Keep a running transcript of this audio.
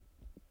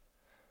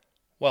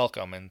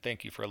Welcome, and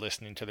thank you for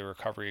listening to the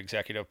Recovery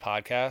Executive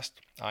Podcast.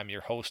 I'm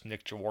your host,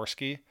 Nick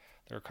Jaworski.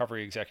 The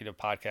Recovery Executive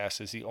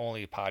Podcast is the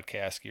only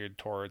podcast geared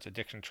towards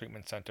addiction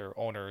treatment center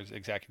owners,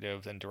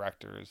 executives, and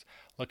directors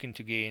looking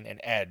to gain an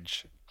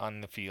edge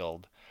on the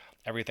field.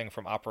 Everything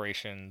from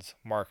operations,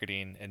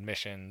 marketing,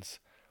 admissions.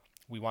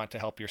 We want to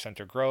help your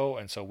center grow,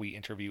 and so we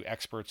interview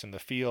experts in the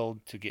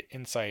field to get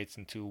insights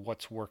into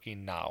what's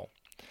working now.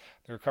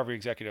 The Recovery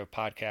Executive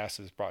Podcast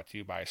is brought to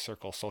you by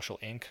Circle Social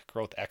Inc.,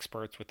 growth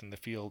experts within the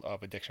field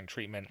of addiction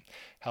treatment,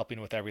 helping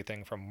with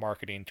everything from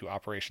marketing to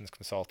operations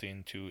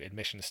consulting to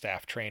admission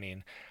staff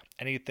training,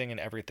 anything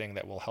and everything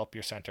that will help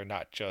your center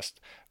not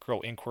just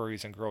grow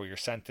inquiries and grow your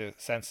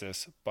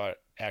census,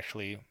 but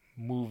actually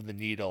move the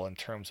needle in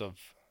terms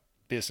of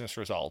business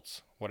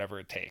results, whatever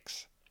it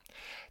takes.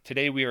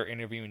 Today we are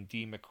interviewing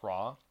Dee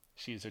McGraw.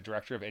 She is the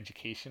Director of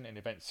Education and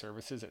Event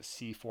Services at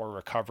C4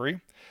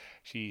 Recovery.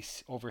 She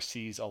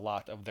oversees a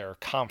lot of their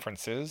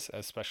conferences,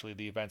 especially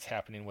the events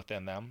happening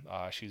within them.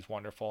 She's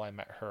wonderful. I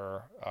met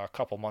her a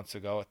couple months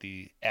ago at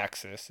the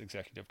Axis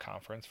Executive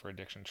Conference for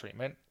Addiction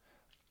Treatment.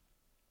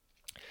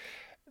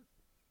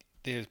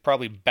 They're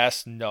probably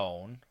best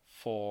known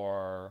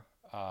for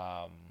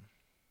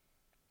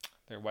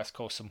their West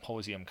Coast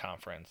Symposium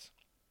conference.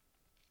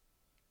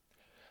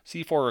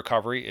 C4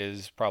 Recovery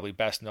is probably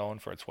best known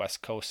for its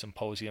West Coast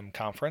Symposium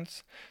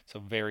conference. It's a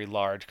very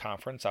large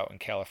conference out in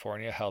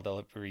California held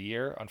every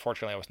year.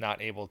 Unfortunately, I was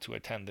not able to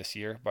attend this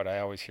year, but I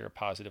always hear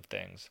positive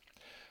things.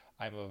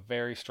 I'm a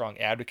very strong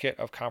advocate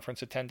of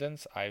conference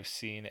attendance. I've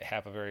seen it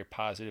have a very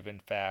positive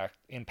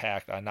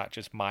impact on not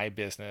just my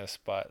business,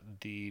 but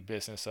the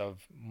business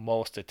of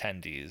most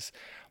attendees.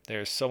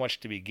 There's so much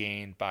to be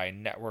gained by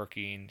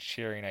networking,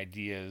 sharing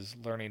ideas,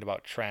 learning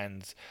about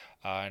trends,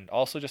 and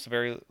also just a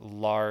very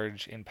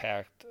large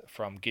impact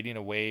from getting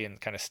away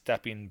and kind of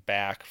stepping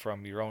back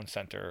from your own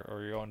center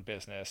or your own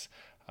business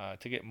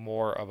to get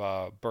more of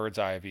a bird's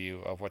eye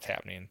view of what's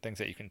happening, things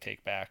that you can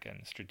take back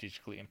and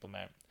strategically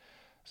implement.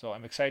 So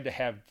I'm excited to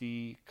have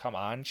Dee come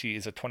on. She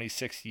is a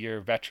 26-year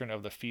veteran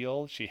of the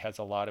field. She has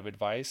a lot of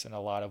advice and a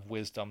lot of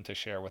wisdom to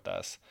share with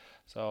us.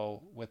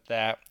 So with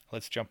that,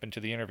 let's jump into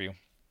the interview.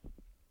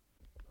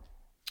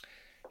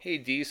 Hey,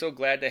 Dee, so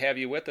glad to have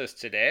you with us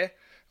today.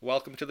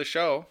 Welcome to the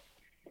show.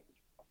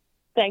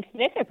 Thanks,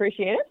 Nick. I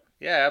appreciate it.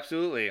 Yeah,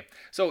 absolutely.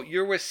 So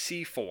you're with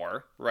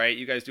C4, right?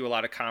 You guys do a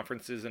lot of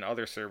conferences and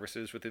other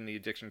services within the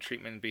addiction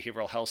treatment and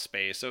behavioral health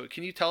space. So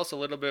can you tell us a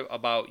little bit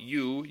about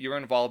your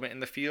involvement in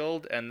the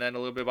field, and then a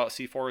little bit about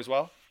C4 as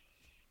well?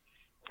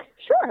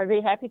 Sure, I'd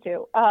be happy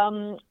to.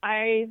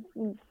 I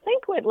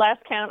think with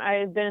last count,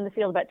 I've been in the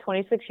field about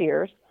 26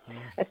 years.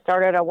 I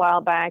started a while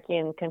back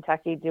in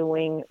Kentucky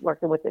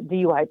working with the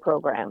DUI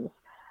programs,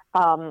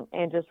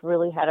 and just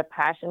really had a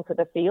passion for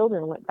the field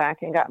and went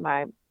back and got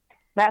my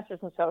master's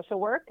in social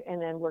work, and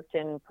then worked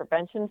in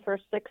prevention for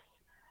 6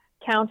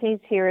 counties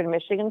here in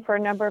Michigan for a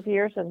number of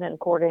years, and then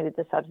coordinated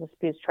the substance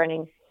abuse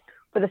training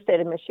for the state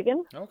of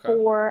Michigan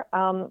for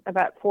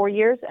about 4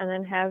 years, and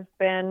then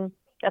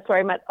that's where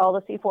I met all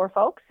the C4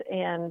 folks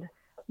and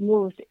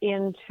moved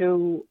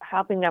into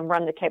helping them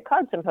run the Cape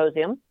Cod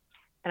Symposium.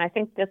 And I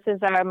think this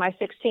is my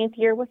 16th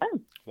year with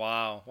them.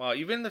 Wow.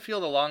 You've been in the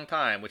field a long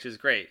time, which is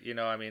great.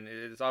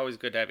 It's always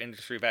good to have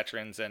industry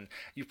veterans, and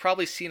you've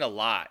probably seen a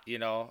lot, Can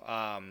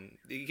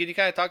you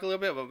kind of talk a little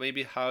bit about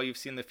maybe how you've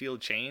seen the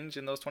field change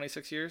in those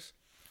 26 years?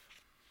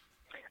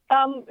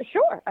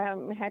 Sure.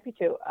 I'm happy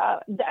to.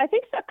 I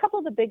think a couple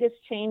of the biggest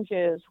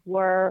changes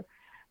were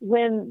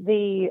when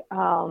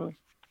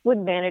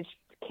when managed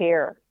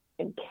care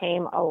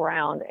came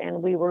around,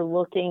 and we were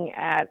looking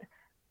at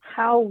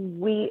how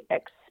we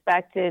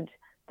expected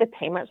the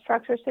payment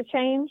structures to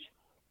change.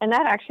 And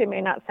that actually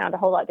may not sound a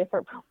whole lot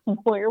different from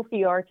where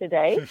we are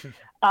today.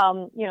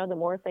 The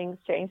more things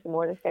change, the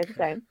more they stay the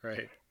same.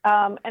 Right.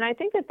 And I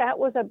think that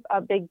was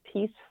a big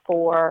piece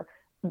for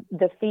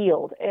the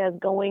field, as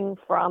going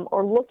from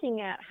or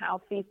looking at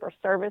how fee for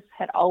service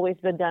had always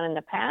been done in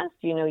the past.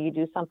 You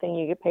do something,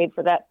 you get paid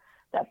for that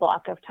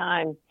block of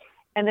time.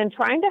 And then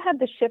trying to have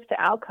the shift to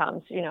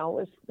outcomes, it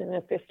was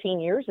 15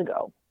 years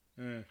ago.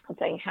 I'm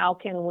saying, how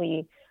can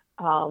we,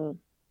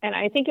 and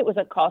I think it was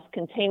a cost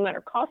containment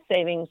or cost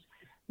savings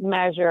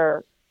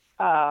measure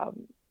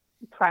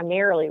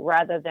primarily,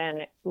 rather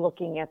than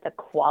looking at the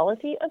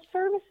quality of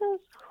services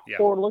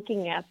or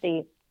looking at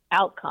the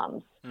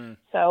outcomes.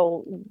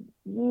 So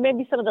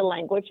maybe some of the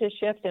language has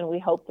shifted, and we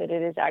hope that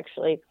it is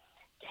actually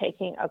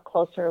taking a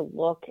closer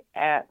look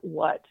at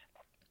what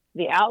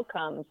the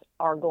outcomes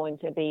are going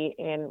to be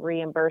in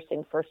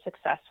reimbursing for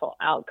successful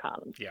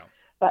outcomes. Yeah.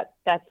 But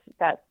that's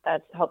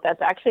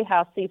actually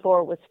how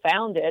C4 was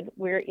founded.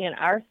 We're in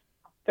our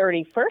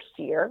 31st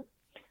year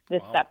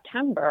this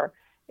September,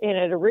 and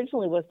it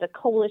originally was the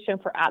Coalition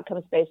for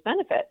Outcomes-Based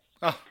Benefits,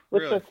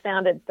 which was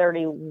founded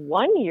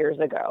 31 years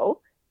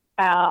ago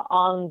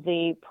on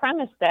the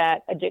premise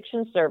that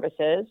addiction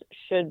services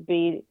should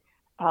be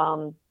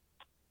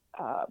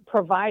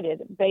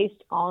provided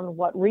based on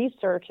what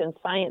research and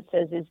science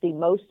says is the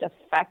most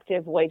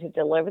effective way to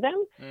deliver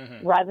them,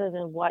 rather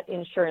than what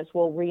insurance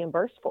will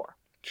reimburse for.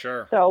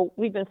 Sure. So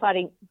we've been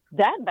fighting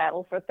that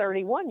battle for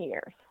 31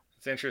 years.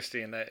 It's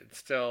interesting that it's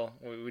still,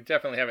 we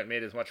definitely haven't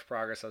made as much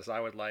progress as I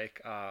would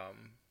like.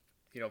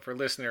 For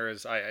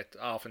listeners, I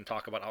often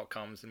talk about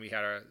outcomes, and we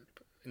had an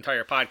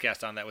entire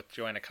podcast on that with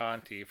Joanna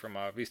Conti from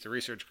Vista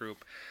Research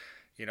Group.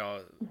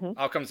 Mm-hmm.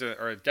 Outcomes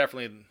are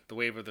definitely the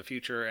wave of the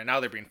future, and now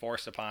they're being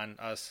forced upon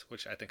us,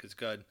 which I think is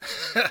good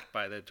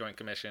by the Joint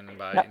Commission and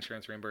by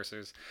insurance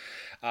reimbursers.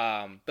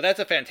 But that's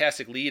a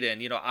fantastic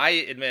lead-in. I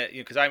admit,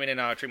 because I'm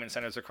in treatment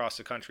centers across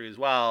the country as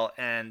well,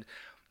 and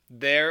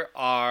there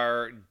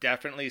are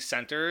definitely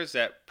centers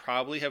that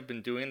probably have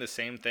been doing the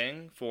same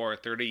thing for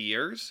 30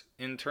 years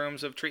in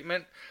terms of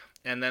treatment.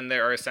 And then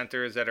there are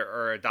centers that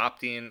are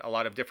adopting a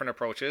lot of different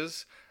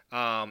approaches.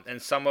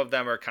 And some of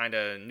them are kind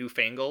of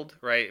newfangled,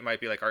 right? It might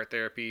be like art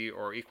therapy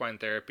or equine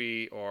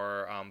therapy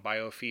or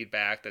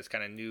biofeedback that's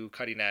kind of new,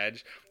 cutting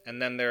edge.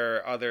 And then there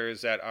are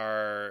others that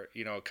are,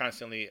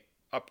 constantly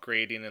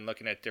upgrading and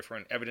looking at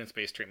different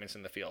evidence-based treatments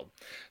in the field.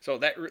 So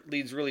that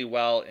leads really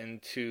well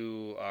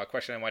into a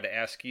question I wanted to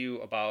ask you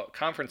about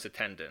conference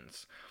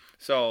attendance.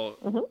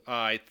 So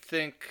I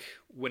think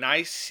when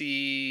I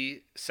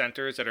see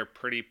centers that are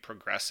pretty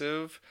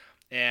progressive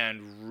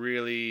and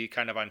really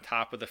kind of on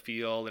top of the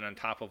field and on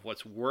top of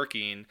what's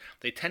working,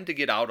 they tend to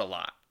get out a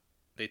lot.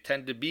 They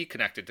tend to be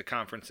connected to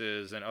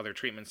conferences and other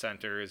treatment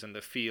centers in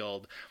the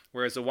field,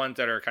 whereas the ones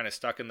that are kind of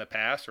stuck in the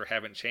past or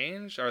haven't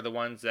changed are the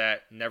ones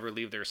that never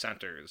leave their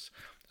centers.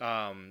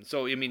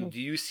 Do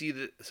you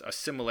see a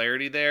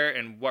similarity there?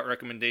 And what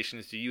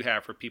recommendations do you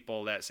have for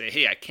people that say,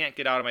 hey, I can't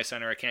get out of my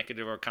center, I can't get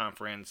to a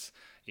conference,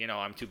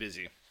 I'm too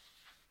busy?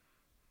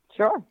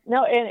 Sure.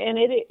 No, and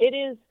it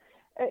is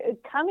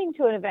coming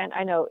to an event,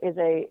 I know, is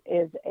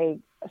a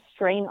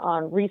strain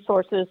on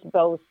resources,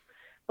 both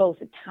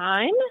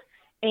time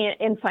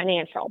and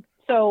financial.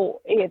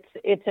 So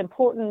it's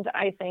important,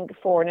 I think,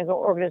 for an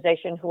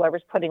organization,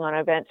 whoever's putting on an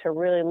event, to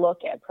really look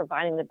at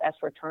providing the best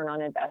return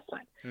on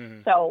investment.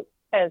 Mm-hmm. So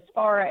as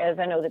far as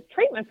I know, the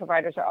treatment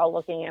providers are all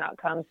looking at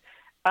outcomes.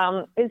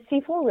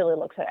 C4 really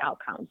looks at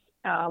outcomes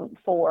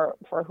for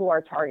who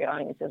our target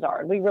audiences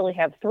are. We really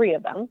have three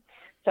of them.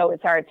 So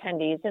it's our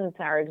attendees, and it's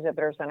our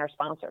exhibitors and our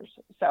sponsors.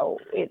 So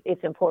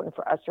it's important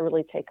for us to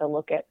really take a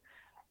look at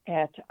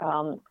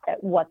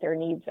what their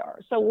needs are.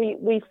 So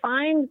we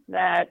find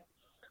that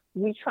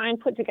we try and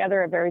put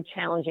together a very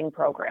challenging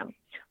program,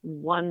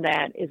 one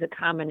that is a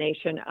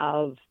combination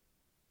of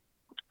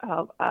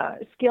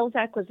skills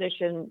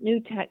acquisition, new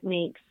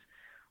techniques,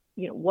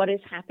 what is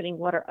happening,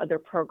 what are other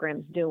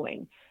programs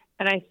doing.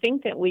 And I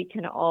think that we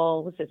can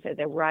all, let's just say,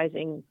 the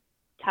rising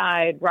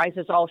tide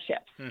rises all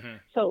ships. Mm-hmm.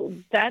 So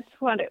that's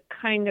what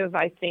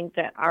I think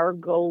that our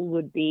goal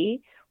would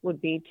be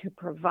to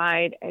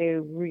provide a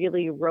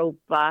really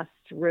robust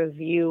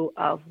review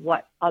of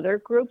what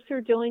other groups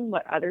are doing,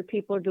 what other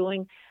people are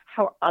doing,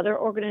 how other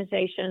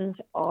organizations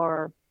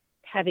are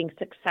having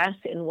success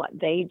in what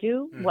they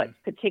do, mm-hmm. what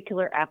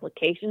particular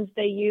applications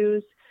they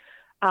use.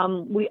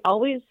 We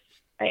always,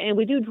 and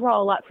we do draw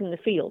a lot from the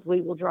field.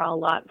 We will draw a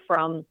lot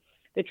from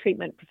the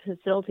treatment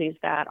facilities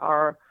that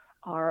are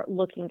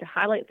looking to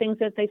highlight things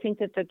that they think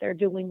that they're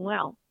doing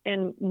well.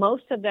 And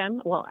most of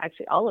them, well,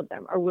 actually all of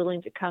them, are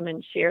willing to come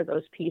and share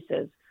those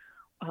pieces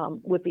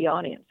with the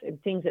audience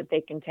and things that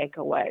they can take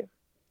away.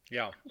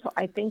 Yeah. So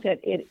I think that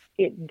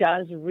it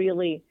does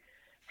really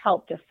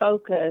help to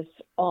focus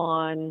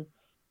on,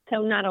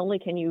 so not only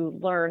can you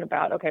learn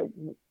about, okay,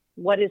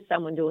 what is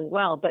someone doing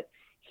well, but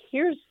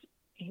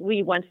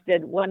we once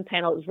did one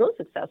panel that was really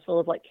successful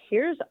of like,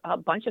 here's a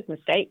bunch of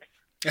mistakes.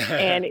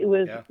 And it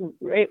was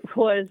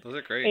Those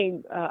are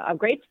great. a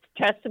great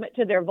testament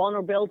to their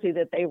vulnerability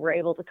that they were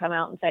able to come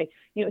out and say,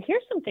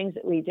 here's some things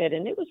that we did,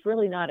 and it was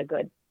really not a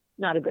good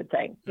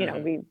thing.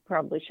 Mm-hmm. We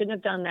probably shouldn't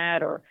have done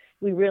that, or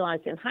we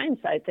realized in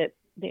hindsight that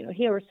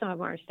here are some of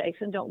our mistakes,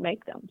 and don't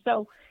make them.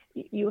 So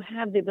you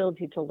have the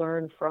ability to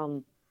learn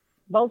from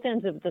both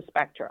ends of the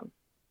spectrum,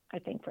 I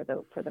think, for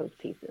those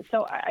pieces.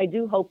 So I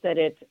do hope that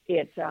it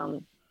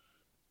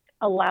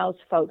allows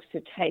folks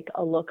to take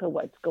a look at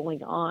what's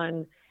going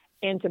on,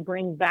 and to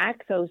bring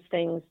back those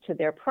things to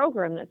their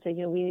program that say,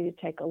 we need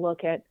to take a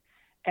look at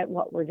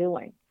what we're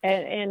doing.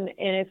 And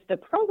if the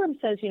program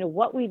says,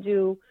 what we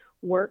do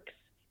works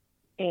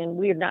and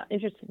we're not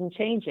interested in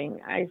changing,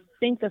 I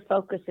think the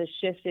focus has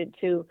shifted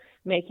to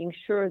making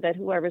sure that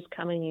whoever's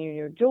coming in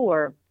your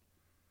door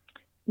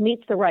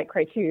meets the right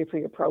criteria for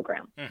your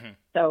program. Mm-hmm.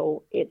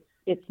 So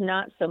it's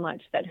not so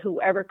much that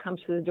whoever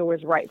comes through the door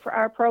is right for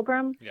our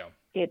program. Yeah.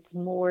 It's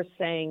more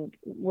saying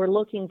we're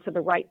looking for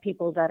the right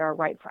people that are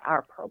right for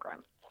our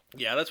program.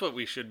 Yeah, that's what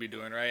we should be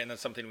doing, right? And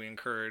that's something we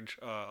encourage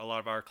a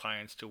lot of our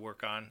clients to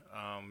work on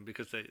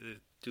because they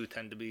do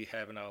tend to be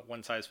having a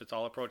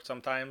one-size-fits-all approach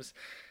sometimes.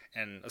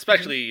 And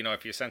especially, mm-hmm.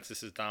 If your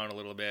census is down a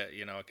little bit,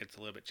 it gets a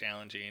little bit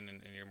challenging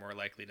and you're more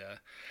likely to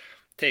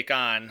take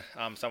on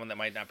someone that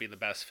might not be the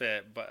best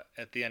fit, but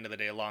at the end of the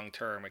day, long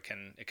term, it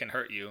can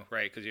hurt you,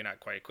 right? Because you're not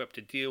quite equipped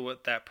to deal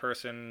with that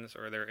person's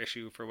or their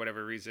issue for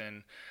whatever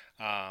reason,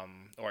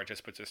 or it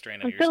just puts a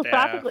strain on your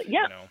staff.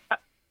 Yeah.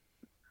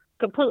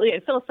 completely,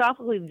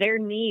 philosophically, their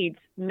needs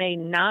may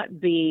not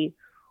be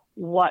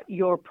what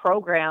your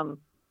program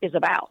is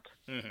about.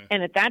 Mm-hmm.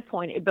 And at that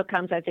point, it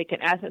becomes, I think,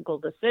 an ethical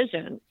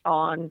decision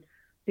on,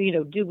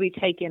 do we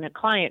take in a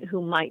client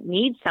who might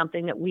need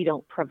something that we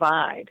don't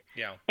provide?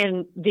 Yeah.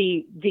 And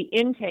the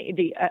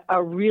intake,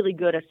 a really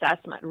good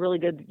assessment, really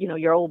good,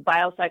 your old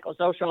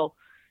biopsychosocial,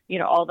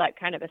 all that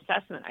kind of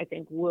assessment, I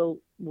think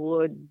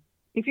would,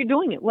 if you're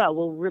doing it well,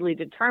 will really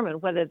determine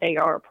whether they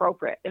are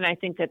appropriate. And I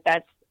think that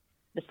that's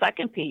the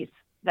second piece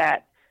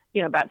that,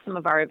 about some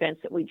of our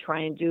events that we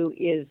try and do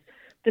is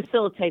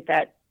facilitate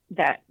that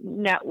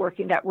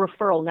networking, that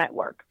referral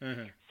network,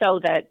 mm-hmm. so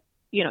that,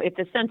 if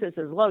the census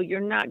is low, you're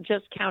not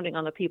just counting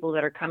on the people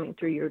that are coming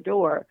through your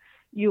door.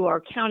 You are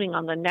counting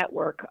on the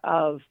network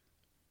of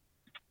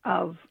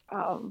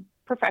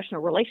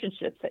professional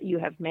relationships that you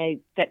have made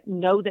that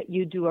know that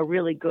you do a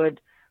really good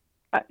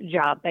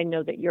job. They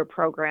know that your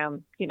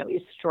program,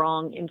 is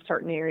strong in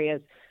certain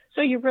areas.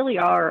 So you really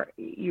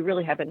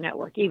have a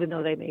network, even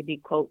though they may be,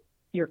 quote,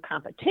 your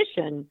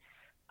competition,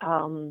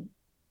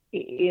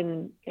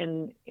 in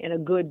a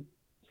good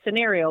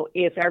scenario.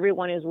 If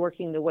everyone is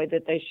working the way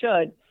that they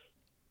should,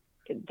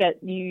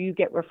 that you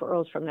get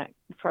referrals from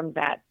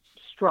that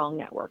strong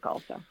network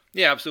also.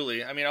 Yeah,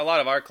 absolutely. I mean, a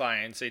lot of our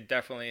clients, they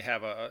definitely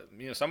have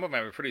some of them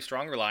have a pretty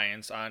strong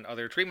reliance on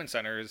other treatment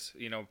centers,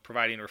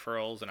 providing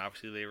referrals, and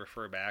obviously they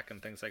refer back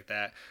and things like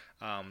that.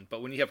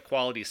 But when you have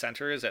quality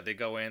centers that they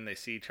go in, they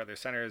see each other's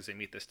centers, they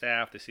meet the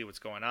staff, they see what's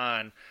going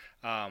on.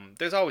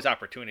 There's always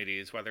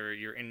opportunities, whether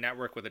you're in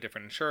network with a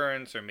different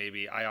insurance, or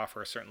maybe I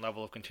offer a certain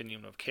level of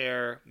continuum of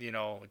care,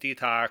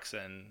 detox,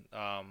 and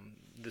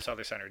this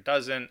other center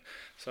doesn't.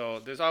 So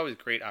there's always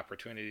great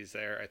opportunities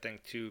there, I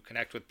think, to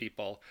connect with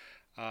people.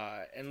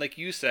 And like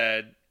you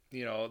said,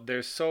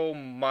 there's so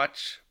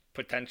much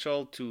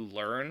potential to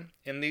learn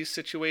in these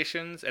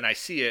situations. And I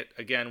see it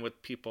again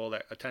with people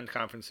that attend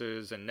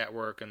conferences and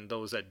network, and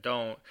those that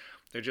don't.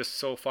 They're just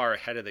so far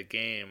ahead of the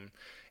game.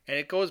 And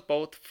it goes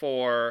both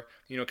for,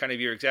 kind of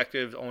your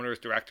executives, owners,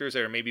 directors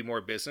that are maybe more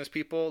business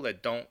people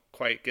that don't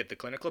quite get the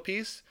clinical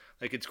piece.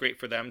 Like, it's great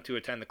for them to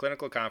attend the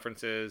clinical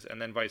conferences,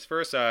 and then vice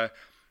versa.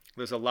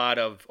 There's a lot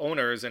of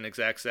owners and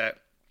execs that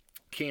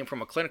came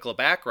from a clinical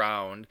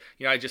background.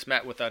 I just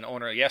met with an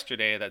owner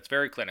yesterday that's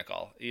very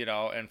clinical,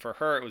 and for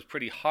her, it was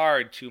pretty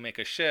hard to make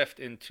a shift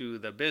into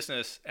the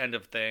business end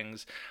of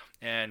things.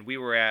 And we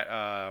were at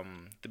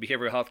the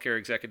Behavioral Healthcare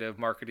Executive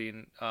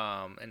Marketing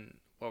and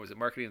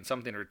Marketing and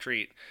Something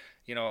Retreat,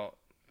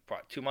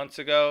 about 2 months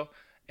ago.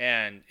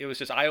 And it was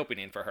just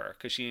eye-opening for her,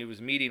 because she was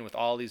meeting with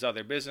all these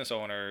other business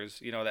owners,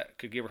 that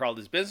could give her all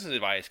this business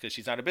advice, because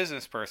she's not a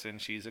business person,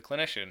 she's a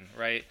clinician,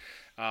 right?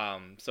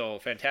 So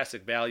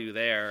fantastic value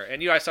there.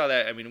 And, I saw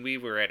that, we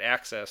were at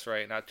Access,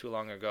 right, not too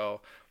long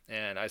ago,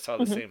 and I saw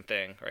the mm-hmm. same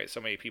thing, right? So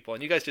many people.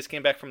 And you guys just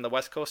came back from the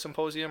West Coast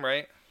Symposium,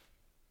 right?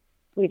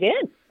 We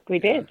did.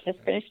 Just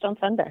finished on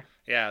Sunday.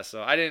 Yeah,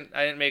 so I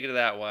didn't make it to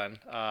that one.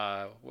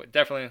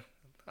 Definitely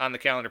on the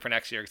calendar for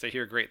next year, because I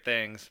hear great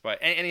things. But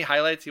any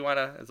highlights you want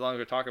to, as long as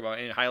we're talking about,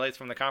 any highlights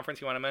from the conference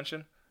you want to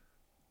mention?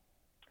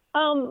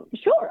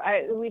 Sure.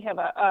 We have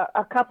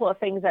a couple of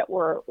things that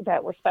were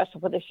special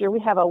for this year. We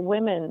have a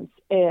women's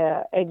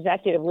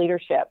executive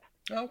leadership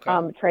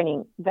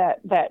training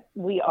that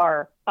we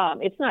are.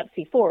 It's not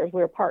C4s.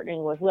 We're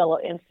partnering with Willow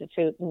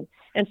Institute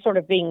and sort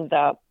of being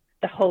the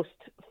host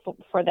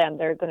for them.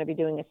 They're going to be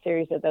doing a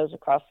series of those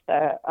across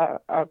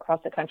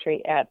the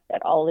country at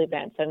all the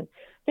events, and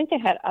I think they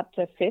had up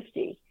to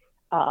 50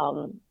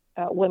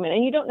 women.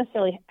 And you don't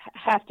necessarily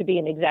have to be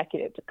an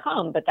executive to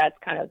come, but that's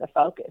kind of the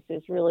focus,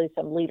 is really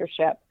some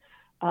leadership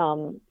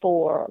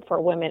for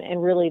women,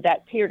 and really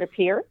that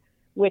peer-to-peer,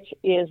 which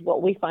is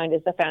what we find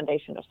is the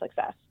foundation of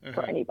success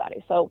for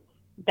anybody. So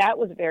that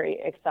was very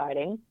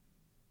exciting.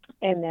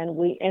 And then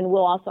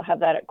we'll also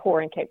have that at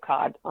Core in Cape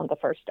Cod on the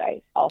first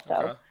day also.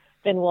 Okay.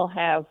 Then we'll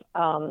have,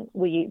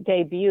 we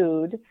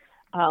debuted,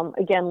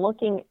 again,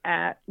 looking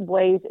at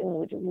ways in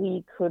which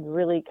we could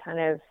really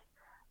kind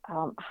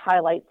of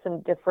highlight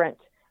some different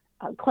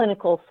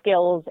clinical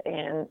skills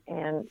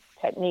and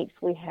techniques.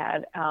 We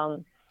had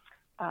an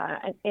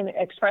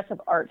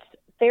expressive arts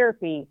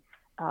therapy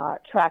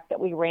track that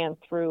we ran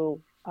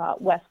through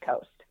West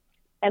Coast.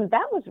 And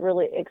that was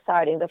really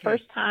exciting. The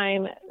first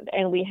time,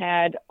 and we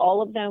had,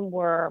 all of them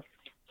were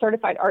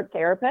certified art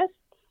therapists.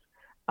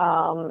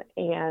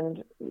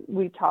 And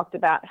we talked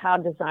about how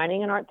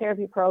designing an art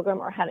therapy program,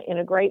 or how to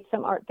integrate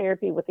some art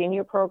therapy within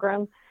your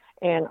program,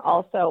 and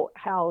also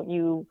how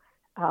you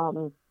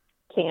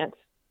can't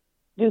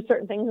do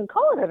certain things and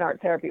call it an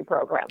art therapy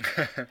program.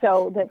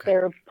 So that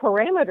there are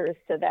parameters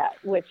to that,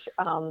 which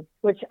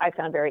I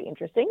found very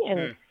interesting.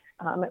 And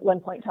at one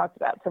point talked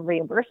about some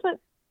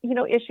reimbursement,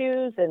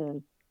 issues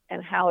and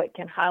how it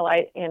can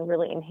highlight and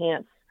really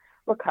enhance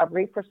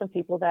recovery for some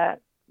people that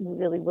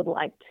really would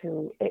like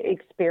to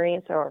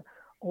experience or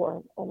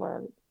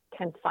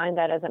can find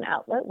that as an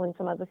outlet when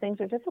some other things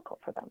are difficult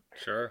for them.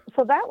 Sure.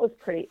 So that was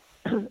pretty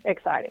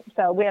exciting.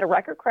 So we had a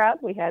record crowd.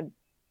 We had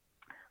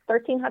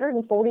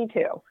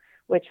 1,342,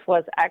 which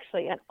was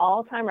actually an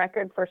all-time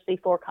record for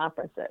C4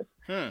 conferences,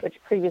 which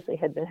previously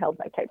had been held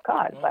by Cape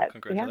Cod. Well, but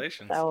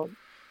congratulations. Yeah, so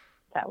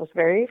that was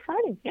very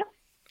exciting. Yeah.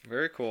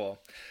 Very cool.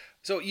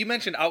 So you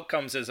mentioned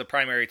outcomes as a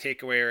primary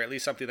takeaway, or at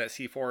least something that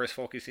C4 is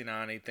focusing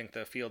on. I think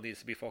the field needs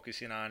to be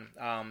focusing on.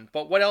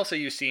 But what else are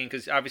you seeing?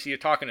 Because obviously you're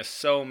talking to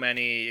so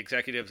many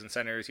executives and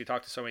centers. You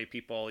talk to so many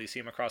people. You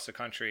see them across the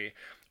country.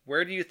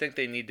 Where do you think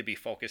they need to be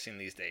focusing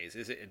these days?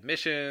 Is it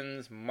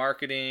admissions,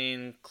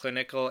 marketing,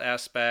 clinical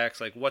aspects?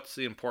 Like, what's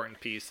the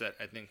important piece that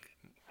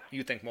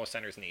you think most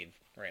centers need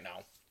right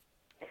now?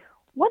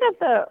 One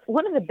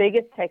of the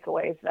biggest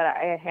takeaways that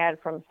I had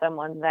from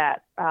someone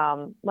that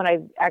when I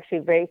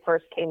actually very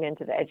first came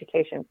into the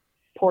education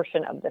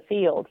portion of the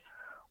field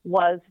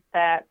was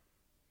that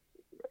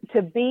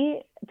to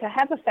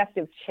have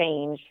effective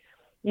change,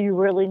 you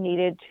really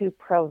needed to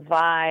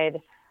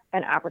provide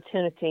an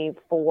opportunity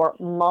for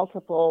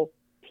multiple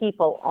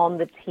people on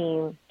the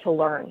team to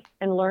learn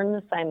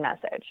the same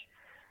message.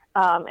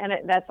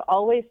 That's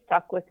always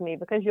stuck with me,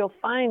 because you'll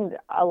find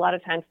a lot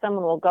of times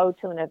someone will go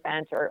to an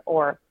event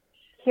or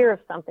hear of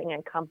something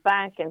and come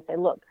back and say,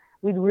 look,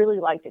 we'd really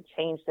like to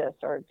change this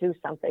or do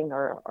something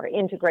or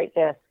integrate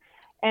this.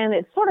 And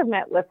it's sort of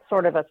met with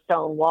sort of a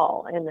stone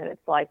wall, and then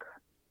it's like,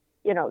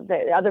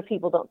 the other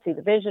people don't see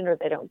the vision or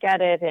they don't get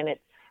it. And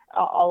it's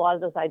a lot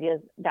of those ideas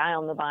die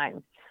on the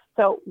vine.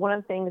 So one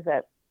of the things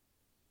that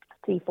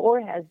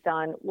C4 has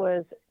done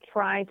was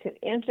try to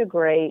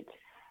integrate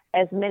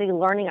as many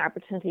learning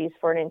opportunities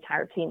for an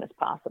entire team as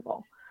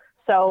possible.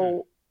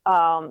 So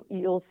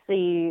you'll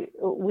see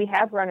we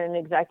have run an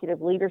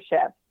executive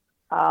leadership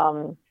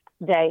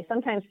day,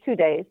 sometimes 2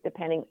 days,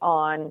 depending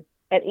on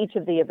at each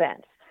of the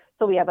events.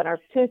 So we have an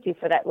opportunity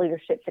for that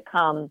leadership to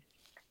come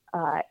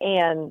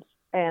and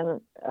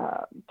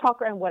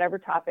talk around whatever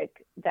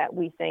topic that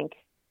we think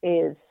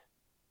is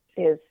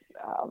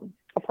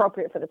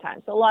appropriate for the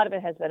time. So a lot of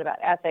it has been about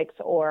ethics,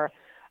 or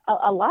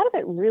a lot of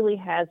it really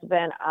has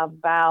been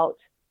about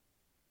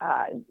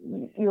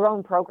your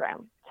own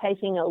program,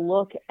 taking a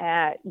look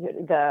at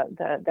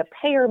the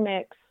payer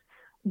mix,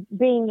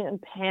 being in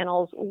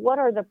panels. What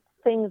are the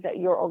things that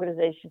your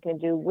organization can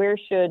do? Where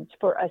should,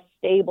 for a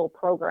stable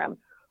program,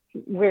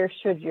 where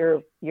should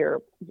your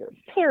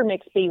payer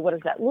mix be? What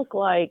does that look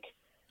like?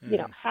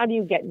 How do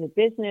you get new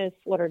business?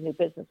 What are new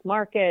business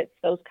markets?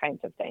 Those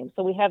kinds of things.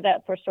 So we have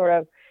that for sort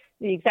of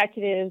the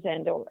executives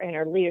and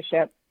our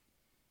leadership.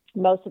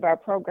 Most of our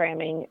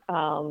programming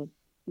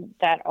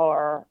that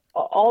are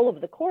all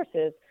of the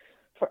courses,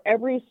 for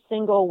every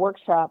single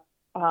workshop,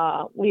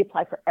 we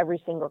apply for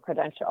every single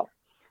credential.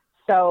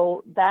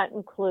 So that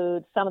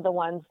includes some of the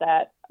ones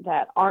that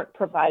aren't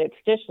provided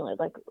traditionally,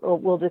 like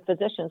we'll do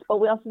physicians, but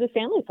we also do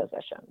family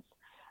physicians.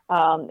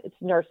 It's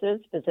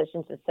nurses,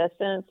 physicians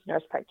assistants,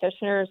 nurse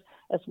practitioners,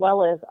 as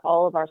well as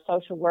all of our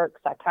social work,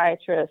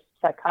 psychiatrists,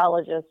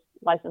 psychologists,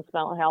 licensed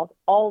mental health,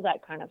 all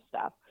that kind of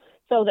stuff.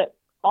 So that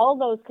all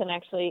those can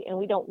actually, and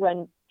we don't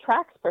run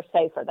tracks per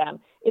se for them,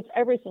 it's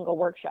every single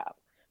workshop,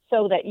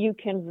 so that you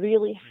can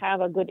really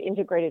have a good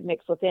integrated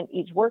mix within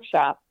each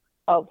workshop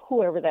of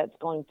whoever that's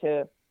going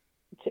to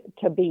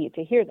be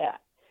to hear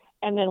that.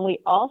 And then we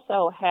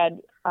also had,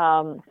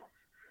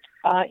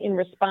 in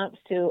response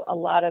to a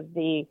lot of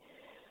the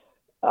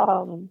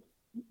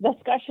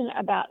discussion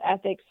about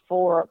ethics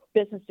for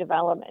business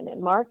development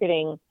and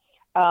marketing,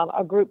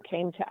 a group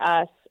came to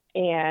us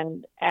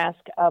and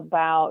asked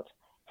about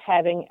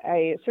having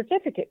a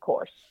certificate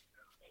course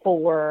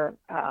for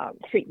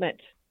treatment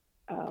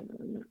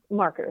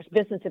marketers,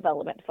 business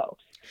development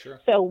folks. Sure.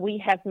 So we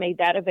have made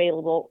that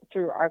available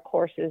through our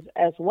courses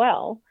as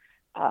well.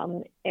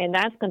 And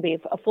that's going to be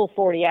a full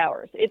 40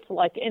 hours. It's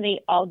like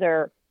any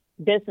other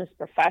business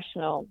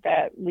professional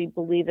that we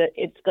believe that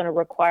it's going to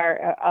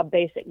require a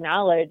basic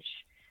knowledge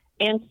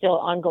and still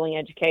ongoing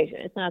education.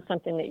 It's not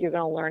something that you're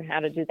going to learn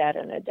how to do that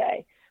in a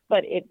day,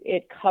 but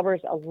it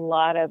covers a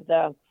lot of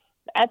the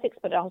ethics,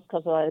 but it also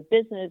covers a lot of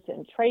business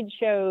and trade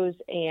shows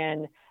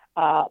and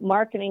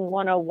marketing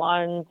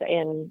 101s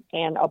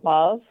and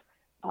above.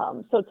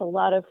 So it's a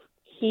lot of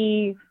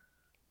key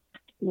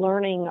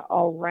learning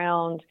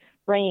around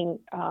bringing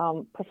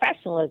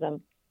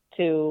professionalism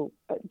to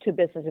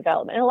business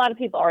development. And a lot of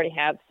people already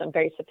have some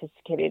very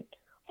sophisticated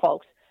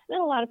folks. And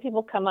then a lot of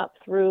people come up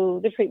through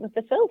the treatment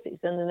facilities,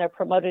 and then they're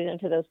promoted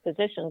into those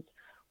positions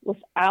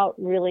without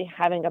really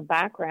having a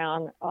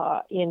background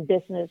in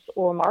business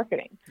or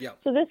marketing. Yeah.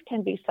 So this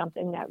can be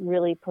something that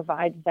really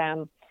provides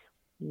them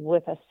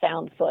with a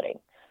sound footing.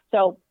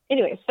 So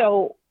anyway,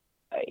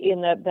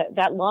 in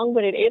that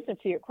long-winded answer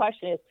to your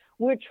question is,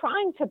 we're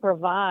trying to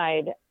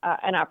provide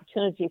an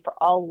opportunity for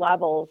all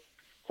levels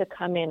to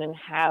come in and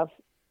have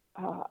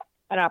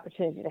an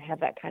opportunity to have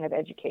that kind of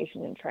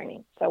education and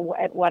training. So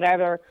at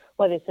whether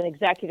it's an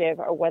executive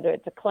or whether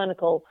it's a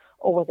clinical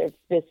or whether it's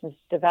business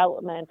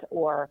development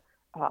or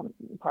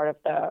part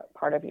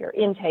of your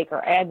intake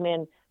or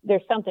admin,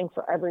 there's something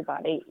for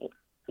everybody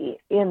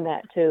in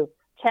that to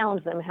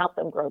challenge them, help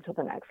them grow to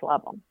the next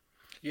level.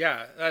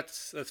 Yeah,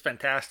 that's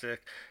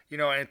fantastic.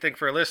 I think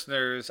for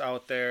listeners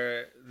out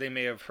there, they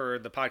may have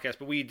heard the podcast,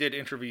 but we did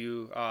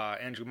interview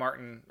Andrew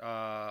Martin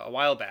a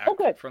while Oh, back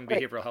good. from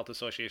Great. Behavioral Health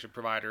Association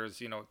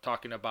providers,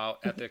 talking about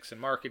ethics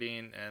and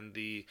marketing and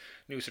the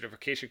new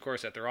certification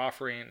course that they're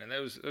offering. And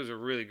it was a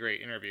really great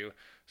interview.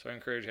 So I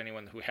encourage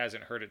anyone who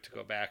hasn't heard it to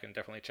go back and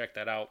definitely check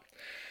that out.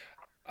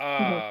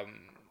 Mhm.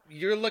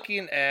 You're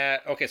looking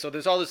at, okay, so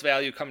there's all this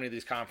value coming to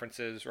these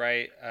conferences,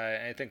 right?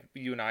 And I think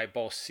you and I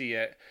both see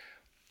it.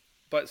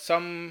 But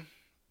some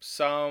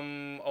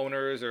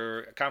owners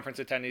or conference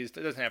attendees,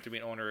 it doesn't have to be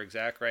an owner or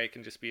exec, right? It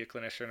can just be a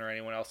clinician or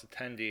anyone else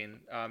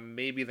attending.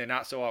 Maybe they're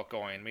not so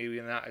outgoing. Maybe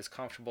they're not as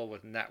comfortable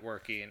with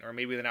networking, or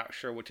maybe they're not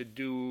sure what to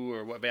do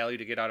or what value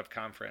to get out of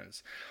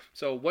conference.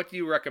 So what do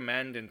you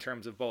recommend in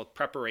terms of both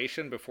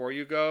preparation before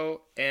you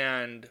go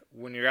and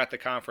when you're at the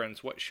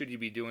conference, what should you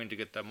be doing to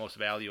get the most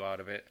value out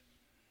of it?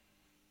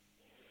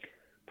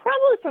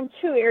 Probably from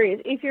two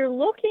areas. If you're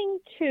looking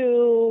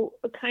to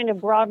kind of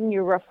broaden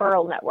your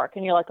referral network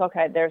and you're like,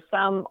 okay, there's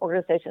some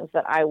organizations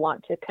that I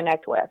want to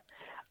connect with,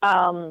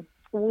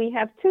 we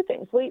have two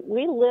things.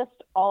 We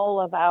list all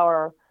of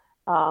our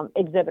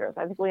exhibitors.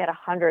 I think we had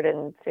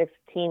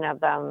 115 of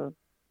them,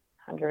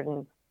 100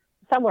 and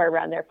somewhere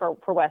around there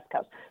for West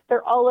Coast.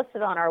 They're all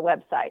listed on our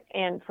website.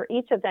 And for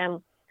each of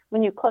them,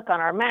 when you click on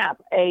our map,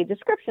 a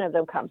description of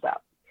them comes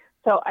up.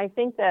 So I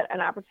think that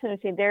an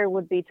opportunity there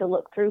would be to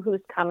look through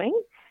who's coming,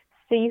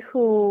 see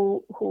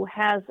who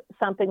has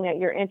something that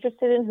you're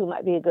interested in, who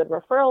might be a good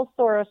referral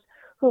source,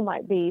 who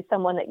might be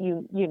someone that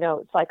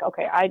it's like,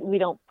 okay, we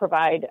don't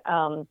provide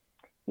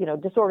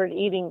disordered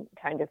eating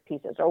kind of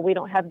pieces, or we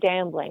don't have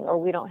gambling, or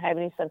we don't have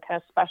some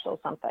kind of special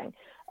something,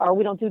 or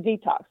we don't do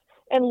detox.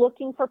 And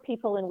looking for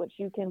people in which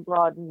you can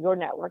broaden your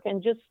network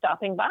and just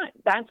stopping by.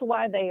 That's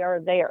why they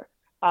are there.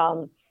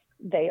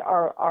 They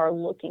are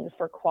looking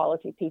for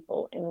quality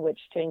people in which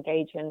to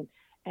engage in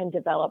and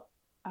develop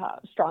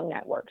strong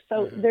networks.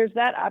 So there's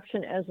that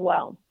option as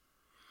well.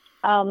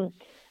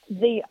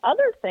 The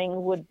other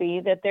thing would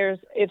be that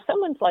if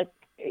someone's like,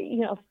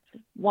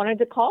 wanted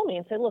to call me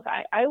and say, look,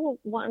 I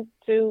want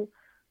to,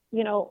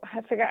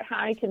 figure out how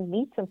I can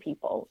meet some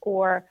people,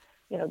 or,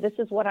 this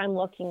is what I'm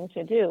looking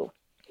to do.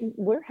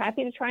 We're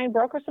happy to try and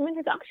broker some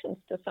introductions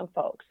to some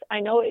folks. I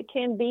know it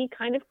can be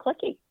kind of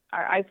cliquey.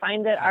 I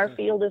find that our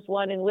field is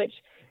one in which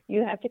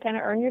you have to kind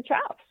of earn your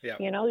chops. Yeah.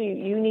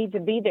 You need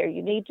to be there.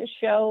 You need to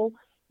show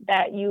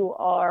that you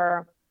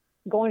are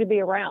going to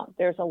be around.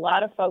 There's a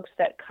lot of folks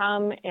that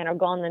come and are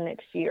gone the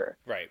next year,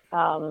 right?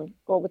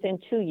 Or within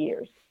 2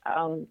 years.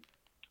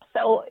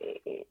 So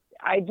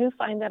I do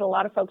find that a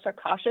lot of folks are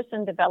cautious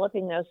in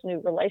developing those new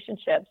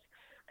relationships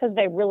because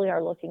they really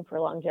are looking for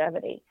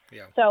longevity.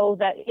 Yeah. So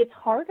that it's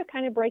hard to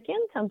kind of break in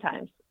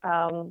sometimes.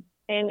 And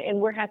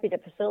we're happy to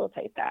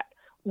facilitate that.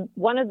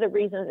 One of the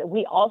reasons that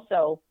we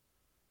also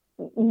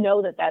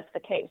know that that's the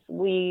case,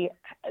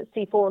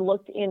 C4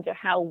 looked into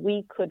how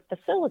we could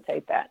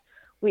facilitate that.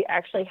 We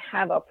actually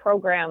have a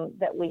program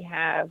that we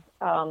have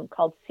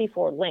called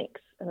C4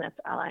 Links, and that's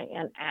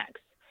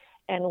LINX.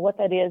 And what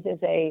that is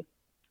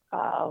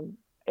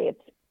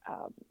it's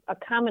a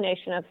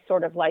combination of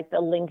sort of like the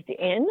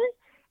LinkedIn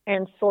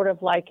and sort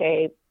of like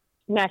a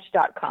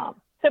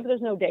Match.com, except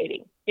there's no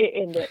dating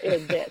in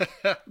this.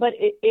 But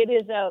it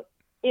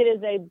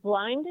is a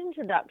blind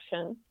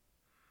introduction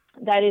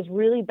that is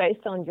really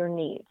based on your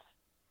needs.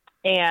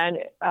 And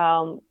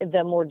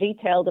the more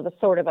detailed of a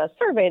sort of a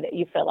survey that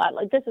you fill out,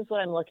 like this is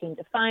what I'm looking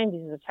to find,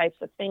 these are the types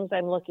of things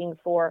I'm looking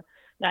for,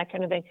 that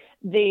kind of thing.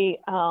 The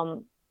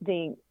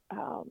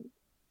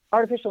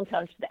artificial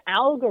intelligence, the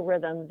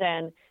algorithm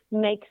then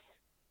makes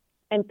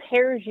and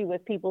pairs you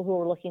with people who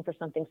are looking for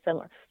something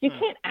similar. You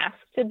can't ask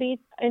to be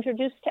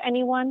introduced to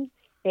anyone,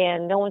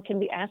 and no one can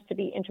be asked to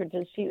be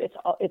introduced to you.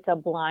 It's a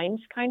blind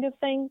kind of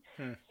thing.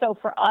 So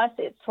for us,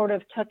 it sort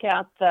of took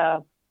out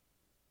the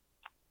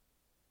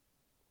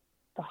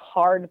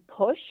hard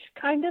push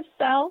kind of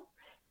sell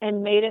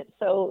and made it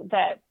so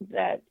that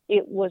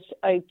it was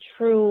a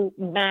true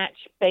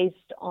match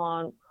based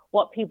on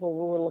what people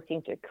were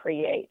looking to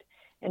create,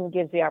 and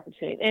gives the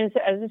opportunity. And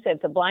as I said,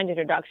 it's a blind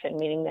introduction,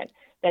 meaning that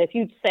if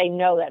you say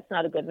no, that's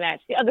not a good match,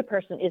 the other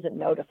person isn't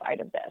notified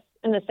of this.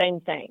 And the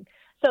same thing.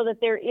 So that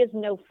there is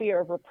no fear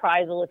of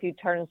reprisal if you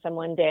turn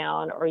someone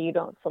down or you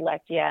don't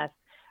select yes.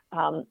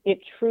 It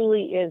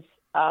truly is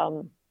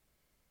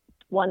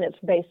one that's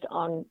based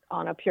on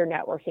a pure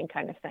networking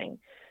kind of thing.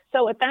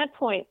 So at that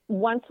point,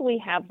 once we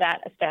have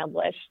that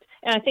established,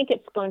 and I think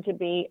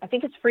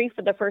it's free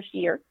for the first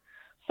year,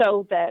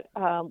 so that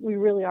we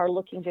really are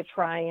looking to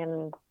try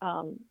and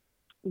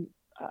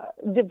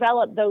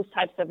develop those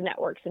types of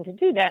networks. And to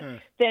do that,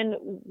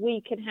 then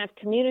we can have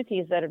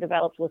communities that are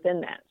developed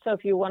within that. So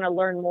if you want to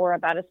learn more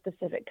about a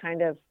specific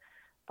kind of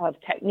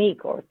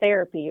technique or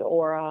therapy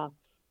or a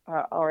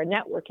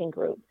networking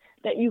group,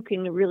 that you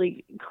can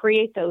really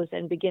create those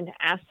and begin to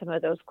ask some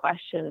of those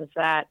questions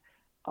that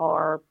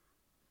are,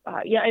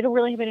 I don't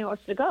really have anywhere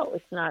else to go.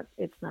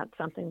 It's not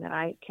something that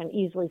I can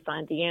easily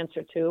find the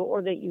answer to,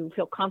 or that you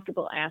feel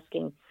comfortable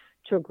asking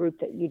to a group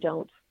that you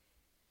don't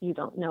you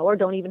don't know or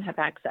don't even have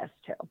access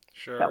to.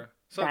 Sure.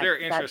 So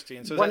very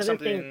interesting. So is one that of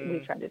the something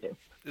things we try to do.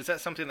 Is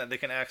that something that they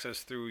can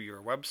access through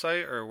your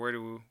website, or where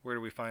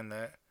do we find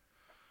that?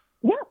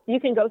 Yeah, you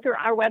can go through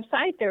our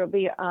website. There will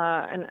be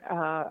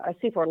a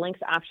C4 links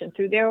option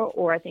through there,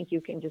 or I think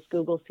you can just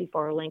Google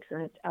C4 links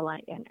and it's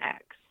LINX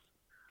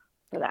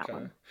for that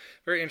one.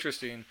 Very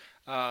interesting.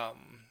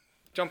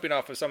 Jumping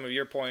off of some of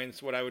your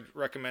points, what I would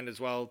recommend as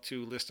well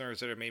to listeners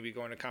that are maybe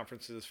going to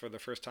conferences for the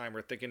first time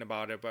or thinking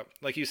about it, but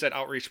like you said,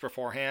 outreach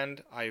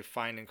beforehand, I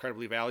find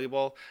incredibly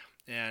valuable.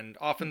 And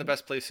often the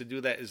best place to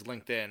do that is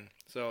LinkedIn.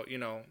 So,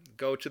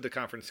 go to the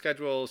conference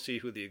schedule, see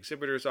who the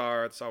exhibitors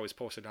are. It's always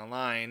posted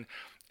online.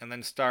 And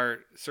then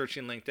start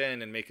searching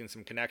LinkedIn and making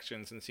some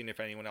connections and seeing if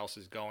anyone else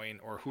is going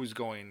or who's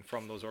going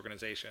from those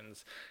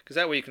organizations. Because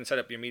that way you can set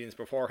up your meetings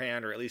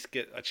beforehand or at least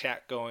get a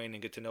chat going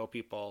and get to know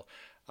people.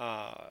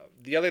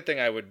 The other thing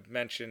I would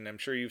mention, I'm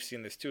sure you've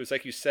seen this too, is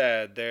like you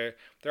said, there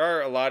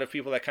are a lot of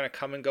people that kind of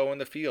come and go in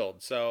the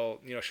field.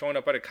 So, showing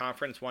up at a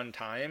conference one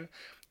time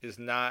is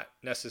not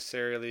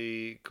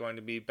necessarily going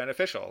to be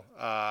beneficial.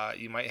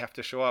 You might have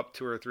to show up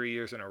 2 or 3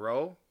 years in a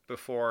row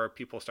before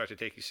people start to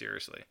take you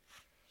seriously.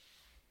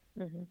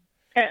 Mm-hmm.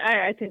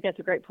 I think that's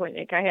a great point,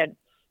 Nick.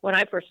 When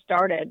I first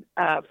started,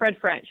 Fred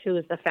French, who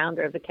is the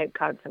founder of the Cape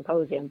Cod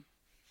Symposium,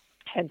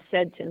 had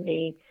said to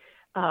me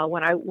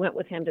when I went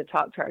with him to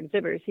talk to our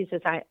exhibitors, he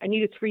says, I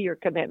need a 3-year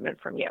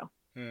commitment from you.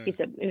 He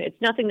said, it's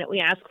nothing that we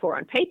ask for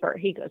on paper.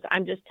 He goes,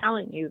 I'm just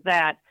telling you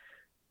that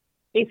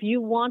if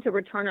you want a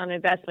return on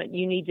investment,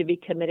 you need to be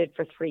committed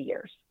for 3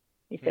 years.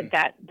 He said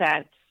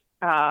that's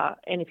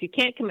and if you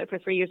can't commit for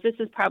 3 years, this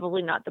is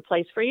probably not the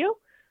place for you.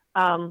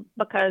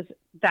 Because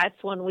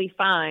that's when we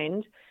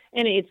find,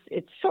 and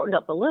it's shortened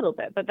up a little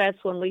bit, but that's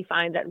when we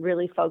find that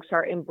really folks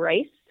are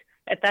embraced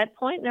at that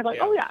point. And they're like,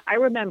 oh yeah, I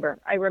remember,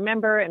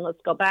 and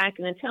let's go back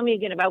and then tell me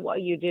again about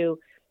what you do.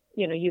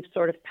 You've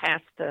sort of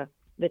passed the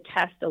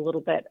test a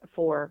little bit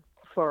for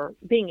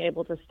being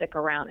able to stick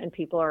around, and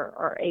people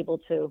are able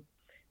to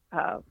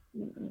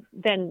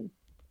then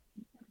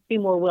be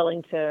more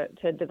willing to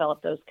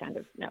develop those kind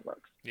of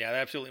networks. Yeah, that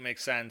absolutely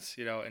makes sense,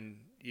 and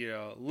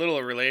a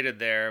little related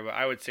there, but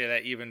I would say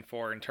that even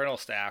for internal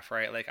staff,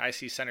 right? Like I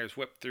see centers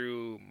whip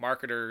through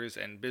marketers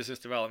and business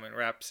development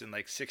reps in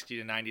like 60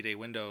 to 90 day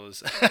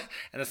windows. And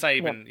that's not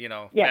even,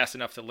 fast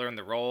enough to learn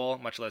the role,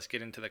 much less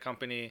get into the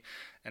company,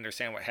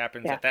 understand what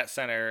happens at that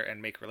center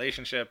and make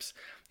relationships,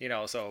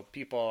 so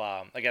people,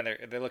 again,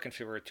 they're looking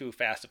for too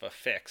fast of a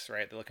fix,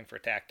 right? They're looking for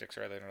tactics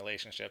rather than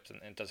relationships,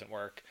 and it doesn't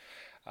work.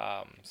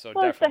 So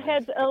well, it's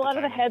a lot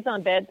of the heads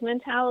on beds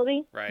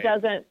mentality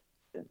doesn't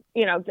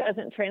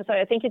translate.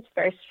 I think it's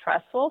very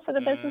stressful for the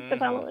business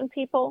development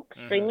people,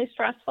 extremely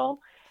stressful.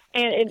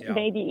 And it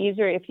may be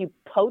easier if you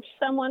poach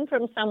someone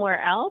from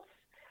somewhere else.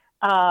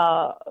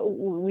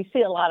 We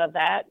see a lot of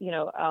that,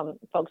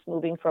 folks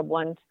moving from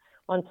one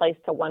place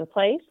to one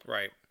place.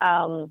 Right.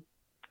 So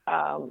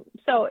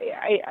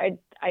I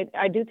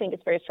do think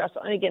it's very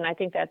stressful. And again, I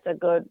think that's a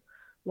good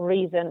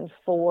reason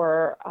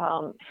for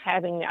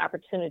having the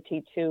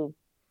opportunity to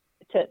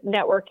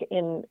network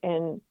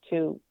and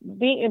to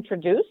be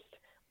introduced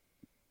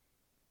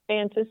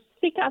and to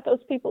seek out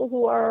those people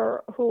who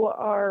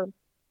are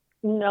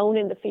known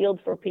in the field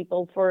for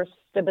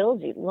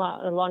stability,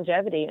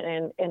 longevity,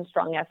 and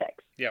strong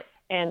ethics. Yep.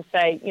 And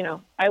say,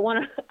 I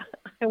want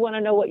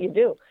to know what you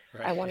do.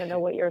 Right. I want to know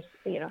what your,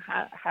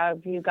 how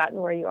have you gotten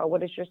where you are?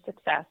 What is your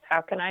success?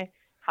 How can I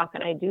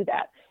do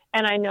that?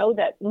 And I know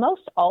that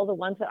most all the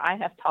ones that I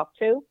have talked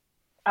to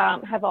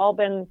have all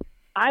been.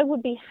 I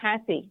would be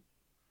happy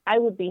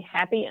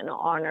and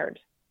honored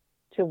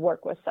to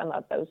work with some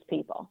of those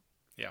people.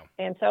 Yeah.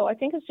 And so I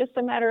think it's just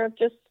a matter of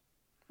just,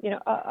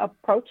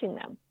 approaching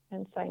them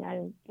and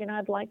saying,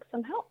 I'd like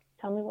some help.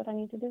 Tell me what I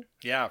need to do.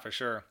 Yeah, for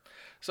sure.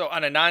 So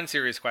on a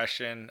non-serious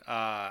question,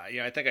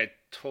 I think I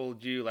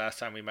told you last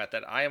time we met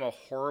that I am a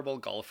horrible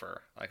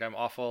golfer. Like I'm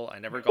awful. I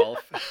never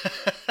golf.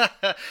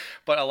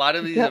 But a lot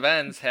of these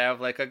events have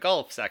like a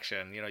golf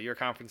section. Your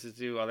conferences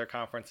do, other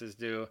conferences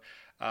do.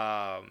 So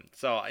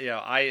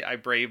I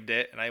braved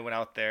it and I went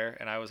out there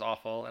and I was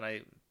awful and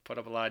I put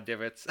up a lot of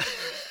divots.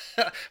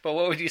 But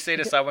what would you say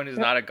to someone who's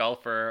not a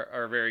golfer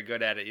or very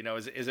good at it?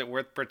 Is it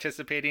worth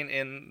participating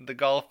in the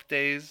golf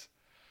days?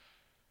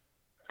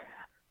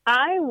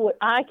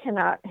 I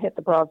cannot hit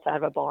the broadside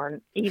of a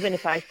barn, even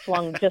if I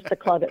swung just the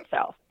club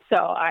itself. So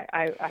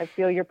I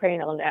feel your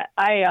pain on that.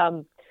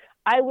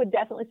 I would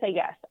definitely say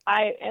yes.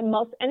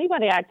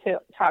 Anybody I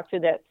talk to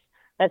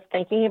that's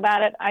thinking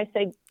about it, I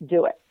say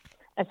do it.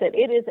 I said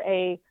it is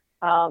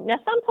now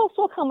some folks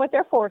will come with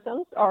their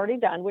foursomes already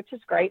done, which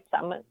is great.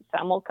 Some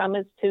will come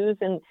as twos,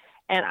 and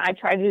I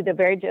try to do the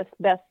very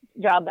best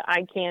job that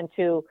I can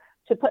to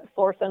put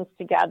foursomes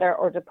together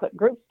or to put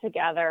groups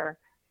together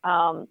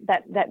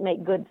that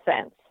make good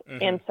sense.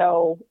 Mm-hmm. And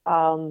so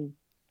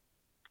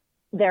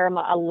there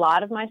are a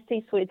lot of my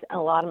C-suites and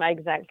a lot of my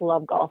execs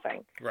love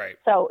golfing. Right.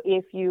 So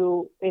if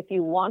you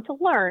want to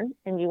learn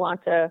and you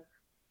want to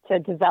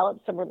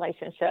develop some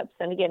relationships,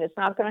 and again, it's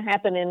not going to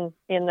happen in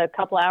the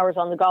couple hours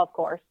on the golf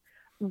course,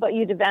 but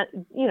you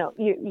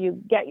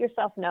get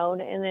yourself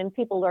known, and then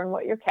people learn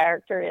what your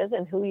character is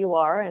and who you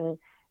are, and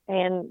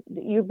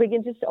you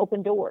begin just to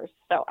open doors.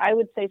 So I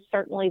would say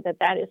certainly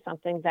that is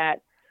something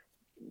that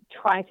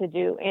try to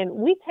do. And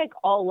we take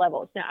all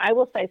levels. Now, I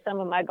will say some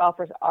of my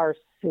golfers are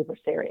super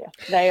serious.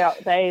 They're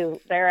out and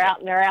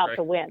they're out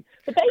to win,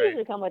 but they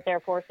usually come with their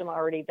foursome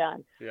already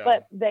done. Yeah.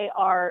 But they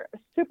are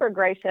super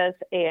gracious,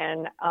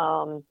 and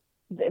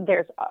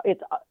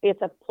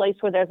it's a place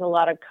where there's a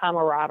lot of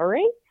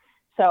camaraderie.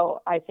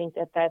 So I think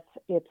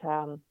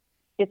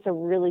it's a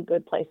really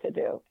good place to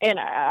do. And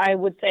I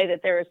would say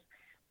that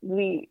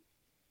we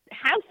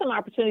have some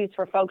opportunities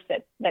for folks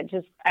that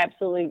just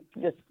absolutely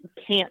just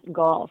can't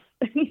golf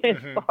as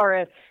far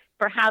as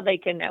for how they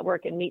can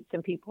network and meet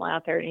some people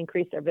out there and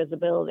increase their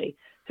visibility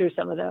through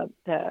some of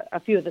a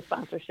few of the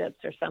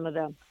sponsorships or some of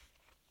the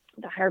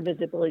higher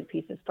visibility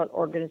pieces for the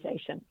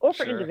organization or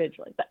for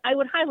individually. But I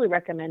would highly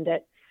recommend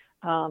it.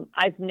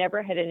 I've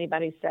never had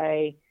anybody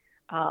say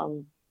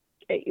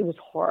it was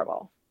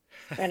horrible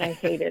and I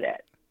hated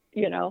it,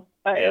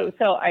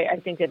 So I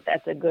think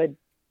that's a good.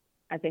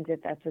 I think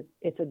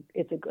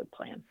it's a good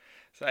plan.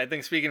 So I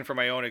think speaking from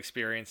my own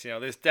experience,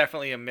 there's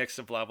definitely a mix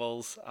of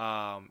levels.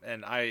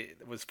 And I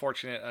was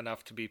fortunate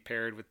enough to be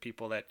paired with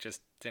people that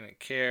just didn't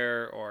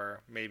care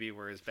or maybe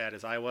were as bad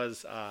as I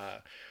was.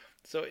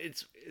 So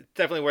it's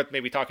definitely worth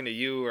maybe talking to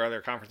you or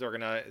other conference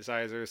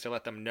organizers to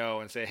let them know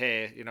and say,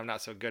 hey, I'm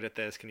not so good at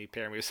this. Can you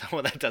pair me with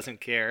someone that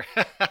doesn't care?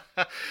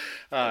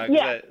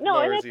 That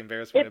lowers the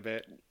embarrassment a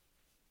bit.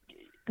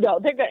 No,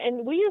 they're good,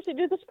 and we usually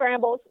do the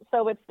scrambles,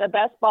 so it's the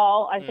best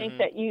ball. I think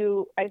that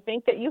you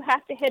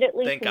have to hit at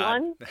least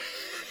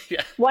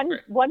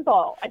one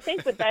ball. I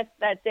think that's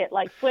it.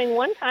 Like swing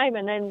one time,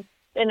 and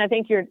then I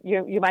think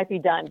you might be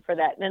done for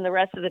that. And then the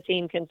rest of the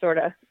team can sort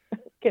of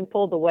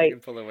pull the weight.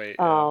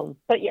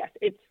 But yes,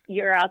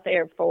 you're out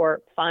there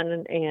for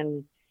fun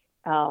and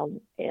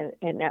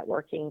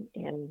networking,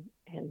 and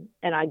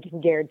I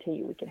can guarantee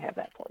you we can have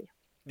that for you.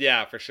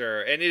 Yeah, for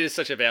sure. And it is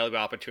such a valuable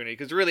opportunity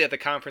because really at the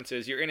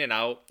conferences, you're in and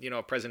out,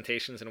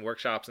 presentations and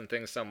workshops and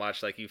things so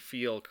much, like you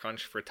feel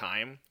crunched for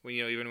time when,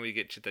 even when you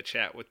get to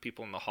chat with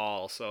people in the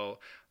hall. So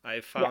I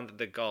found that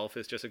the golf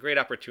is just a great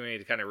opportunity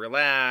to kind of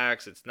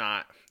relax. It's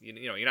not,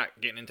 you're not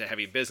getting into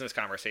heavy business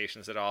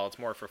conversations at all. It's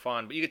more for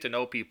fun, but you get to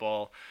know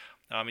people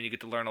and you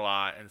get to learn a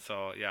lot. And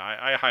so, yeah,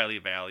 I highly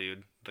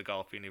valued the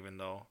golfing, even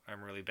though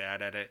I'm really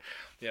bad at it.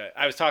 Yeah,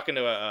 I was talking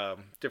to a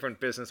different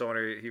business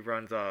owner. He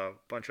runs a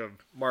bunch of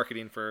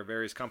marketing for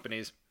various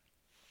companies,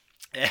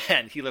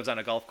 and he lives on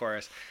a golf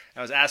course.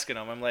 I was asking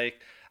him, I'm like,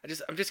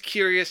 I'm just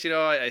curious,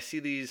 I see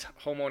these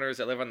homeowners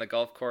that live on the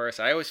golf course.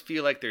 I always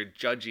feel like they're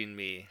judging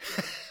me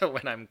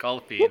when I'm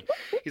golfing.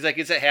 He's like,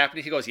 is it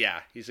happening? He goes,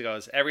 yeah. He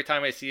goes, every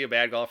time I see a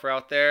bad golfer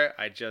out there,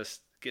 I just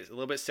get a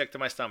little bit sick to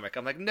my stomach.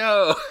 I'm like,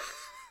 no.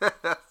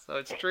 So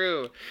it's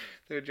true.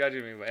 They're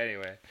judging me. But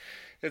anyway,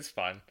 it's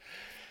fun.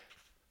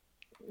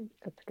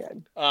 That's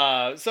good.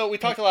 So we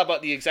talked a lot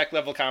about the exec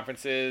level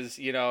conferences,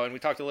 and we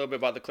talked a little bit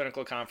about the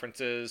clinical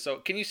conferences. So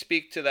can you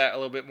speak to that a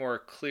little bit more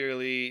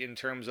clearly in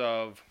terms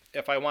of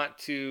if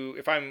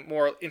I'm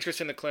more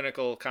interested in the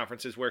clinical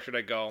conferences, where should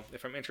I go?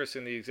 If I'm interested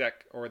in the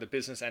exec or the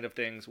business end of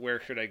things, where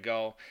should I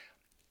go?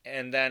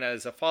 And then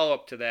as a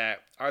follow-up to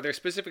that, are there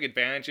specific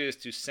advantages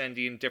to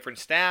sending different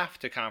staff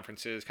to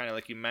conferences, kind of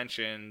like you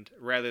mentioned,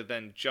 rather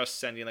than just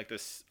sending like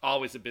this,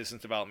 always the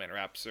business development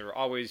reps or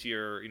always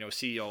your,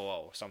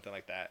 COO, something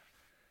like that?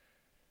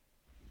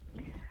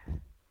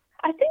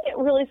 I think it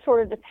really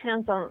sort of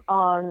depends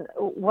on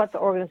what the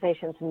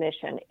organization's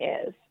mission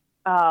is.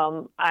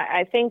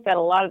 I think that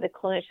a lot of the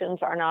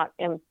clinicians are not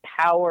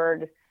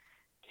empowered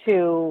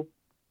to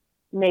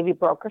maybe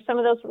broker some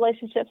of those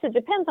relationships. It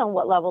depends on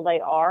what level they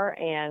are.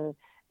 And,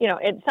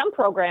 in some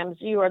programs,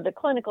 you are the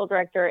clinical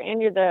director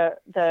and you're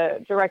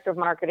the director of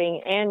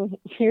marketing and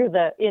you're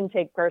the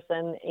intake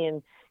person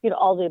and,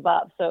 all the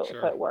above. So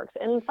it works.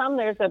 And in some,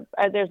 there's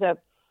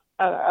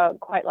a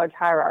quite large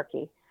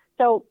hierarchy.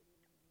 So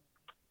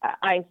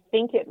I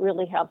think it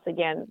really helps,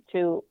 again,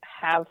 to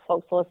have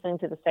folks listening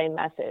to the same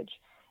message.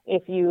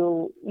 If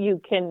you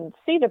can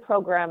see the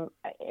program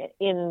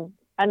in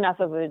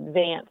enough of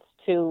advance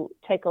to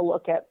take a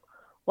look at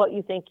what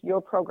you think your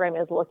program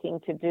is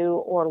looking to do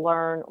or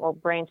learn or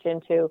branch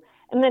into,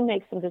 and then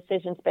make some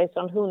decisions based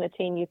on who in the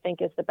team you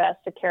think is the best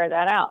to carry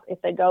that out.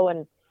 If they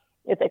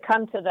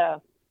come to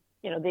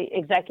the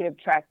executive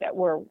track that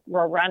we're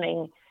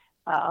running,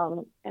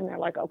 and they're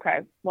like,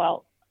 okay,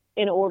 well,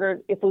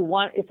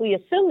 if we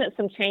assume that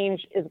some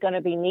change is going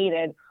to be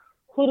needed,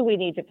 who do we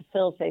need to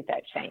facilitate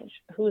that change?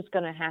 Who's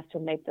going to have to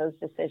make those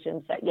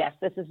decisions that, yes,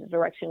 this is the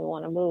direction we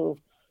want to move?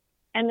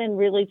 And then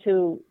really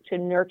to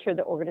nurture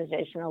the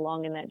organization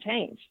along in that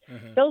change.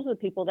 Mm-hmm. Those are the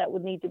people that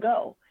would need to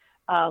go.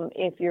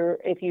 If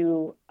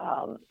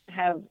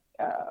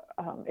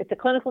the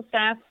clinical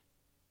staff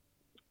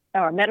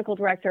or a medical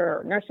director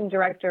or nursing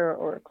director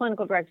or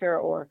clinical director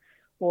or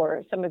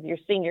some of your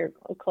senior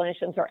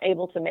clinicians are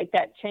able to make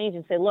that change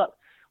and say, look,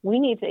 we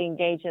need to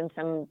engage in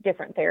some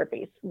different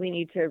therapies. We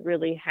need to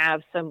really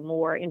have some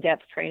more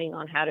in-depth training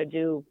on how to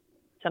do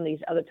some of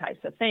these other types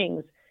of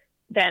things,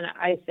 then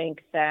I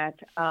think that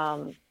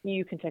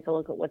you can take a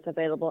look at what's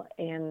available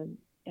and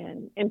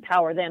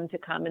empower them to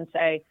come and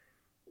say,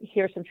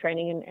 here's some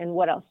training and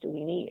what else do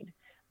we need?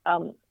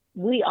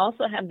 We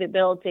also have the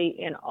ability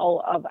in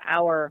all of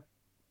our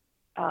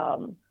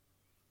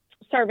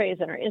surveys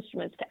and our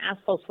instruments to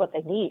ask folks what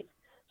they need.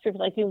 So if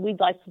like, we'd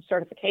like some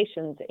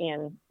certifications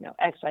in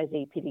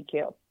XYZ,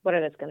 PDQ,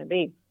 whatever that's going to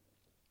be,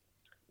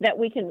 that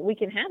we can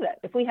have that.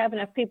 If we have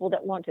enough people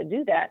that want to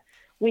do that,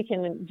 we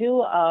can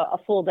do a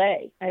full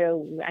day. I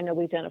know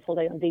we've done a full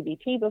day on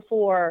DBT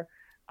before,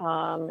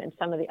 and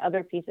some of the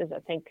other pieces. I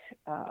think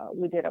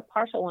we did a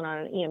partial one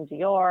on an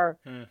EMDR.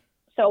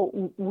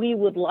 So we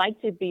would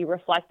like to be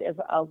reflective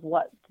of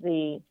what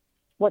the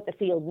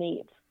field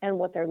needs and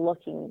what they're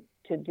looking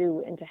to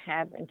do and to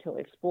have and to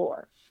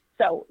explore.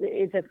 So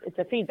it's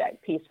a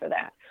feedback piece for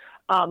that.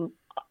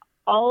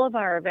 All of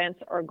our events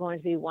are going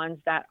to be ones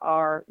that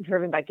are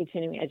driven by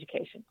continuing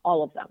education,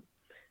 all of them.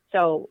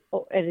 So,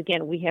 as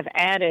again, we have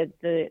added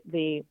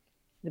the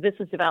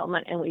business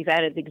development and we've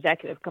added the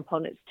executive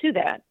components to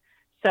that.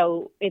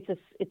 So it's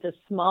a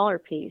smaller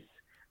piece,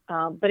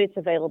 but it's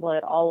available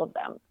at all of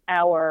them.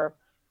 Our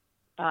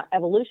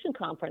Evolution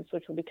Conference,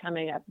 which will be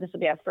coming up, this will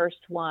be our first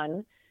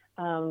one.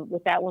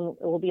 With that one,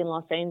 it will be in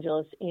Los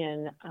Angeles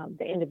in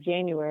the end of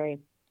January.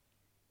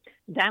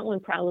 That one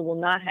probably will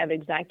not have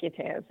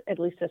executives, at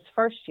least this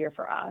first year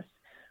for us,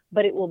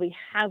 but it will be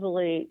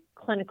heavily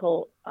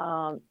clinical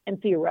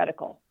and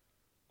theoretical.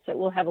 So it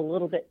will have a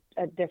little bit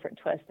a different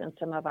twist than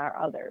some of our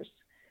others.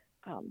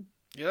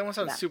 Yeah, that one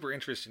sounds super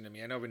interesting to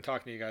me. I know I've been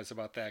talking to you guys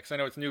about that because I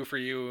know it's new for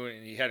you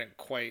and you hadn't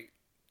quite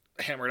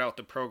hammered out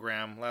the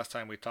program last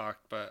time we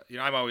talked. But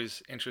I'm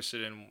always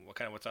interested in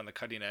what's on the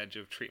cutting edge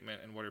of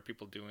treatment and what are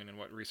people doing and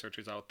what research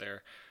is out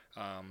there.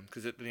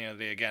 Because at the end of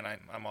the day, again,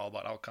 I'm all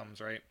about outcomes,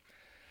 right?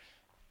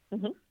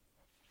 Mm-hmm.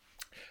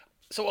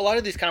 So a lot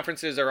of these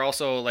conferences are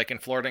also like in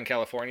Florida and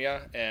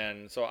California,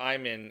 and so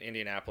I'm in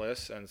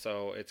Indianapolis, and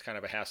so it's kind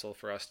of a hassle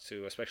for us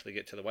to especially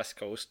get to the West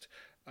Coast.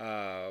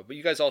 But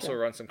you guys also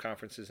run some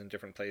conferences in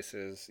different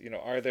places.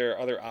 Are there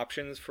other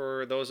options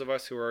for those of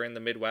us who are in the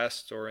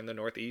Midwest or in the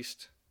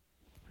Northeast?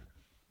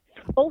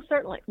 Oh,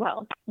 certainly.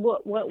 Well,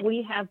 what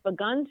we have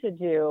begun to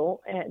do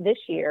this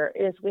year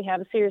is we have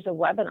a series of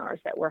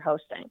webinars that we're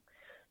hosting.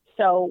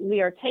 So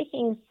we are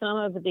taking some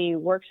of the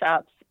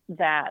workshops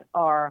that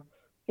are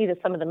either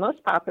some of the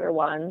most popular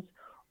ones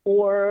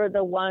or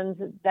the ones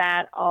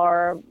that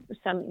are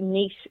some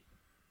niche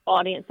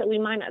audience that we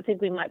might not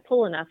think we might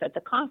pull enough at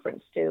the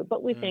conference to,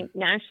 but we think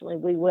nationally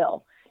we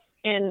will,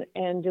 and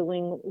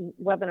doing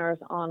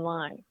webinars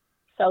online.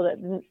 So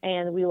that,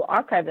 and we will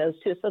archive those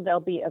too, so they'll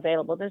be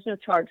available. There's no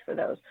charge for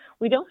those.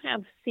 We don't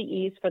have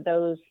CEs for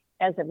those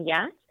as of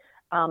yet.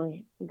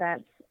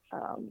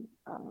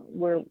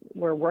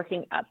 We're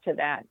working up to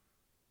that,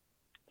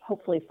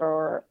 hopefully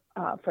for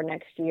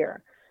next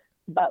year.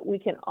 But we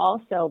can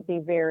also be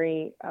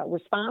very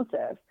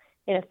responsive.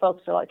 And if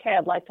folks are like, hey,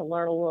 I'd like to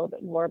learn a little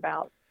bit more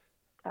about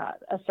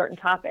a certain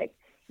topic,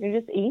 you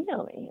just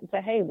email me and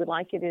say, hey, we'd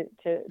like you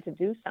to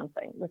do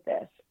something with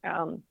this.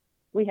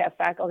 We have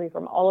faculty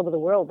from all over the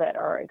world that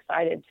are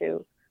excited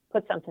to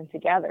put something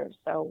together.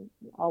 So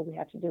all we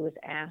have to do is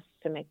ask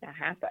to make that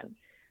happen.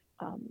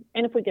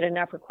 And if we get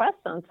enough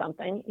requests on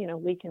something,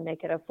 we can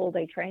make it a full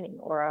day training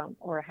or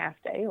a half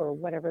day or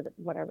whatever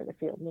the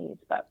field needs.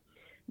 But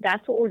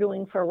that's what we're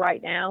doing for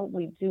right now.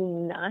 We do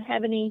not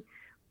have any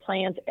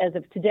plans as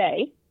of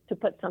today to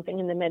put something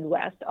in the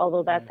Midwest,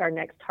 although that's our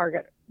next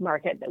target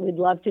market that we'd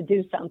love to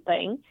do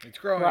something. It's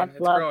growing.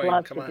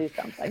 Love Come to on. do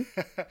something.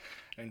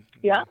 And,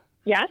 yeah.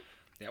 Yes.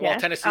 Yeah, well,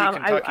 yes. Tennessee,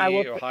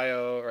 Kentucky,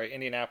 Ohio, right?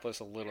 Indianapolis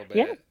a little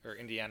bit, or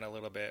Indiana a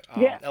little bit.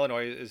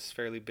 Illinois is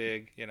fairly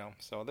big,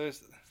 So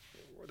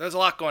there's a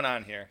lot going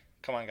on here.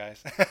 Come on,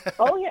 guys.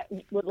 Oh yeah,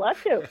 would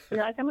love to.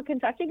 I'm a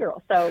Kentucky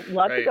girl, so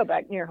love to go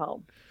back near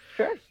home.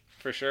 Sure.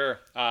 For sure.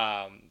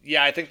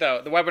 I think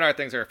the webinar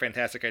things are a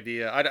fantastic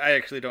idea. I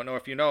actually don't know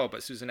if you know,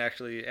 but Susan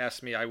actually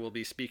asked me. I will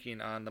be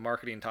speaking on the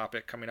marketing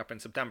topic coming up in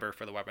September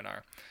for the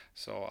webinar.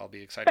 So I'll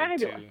be excited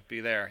to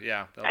be there.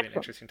 Yeah, that'll be an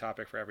interesting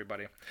topic for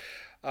everybody.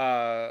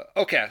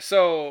 Okay,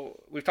 so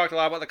we've talked a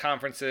lot about the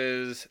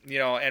conferences,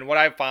 and what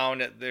I've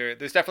found,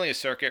 there's definitely a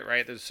circuit,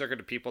 right? There's a circuit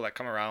of people that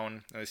come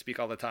around and they speak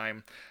all the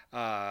time.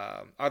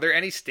 Are there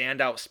any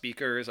standout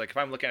speakers? Like if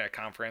I'm looking at a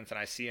conference and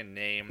I see a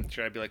name,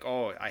 should I be like,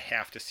 oh, I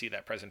have to see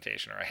that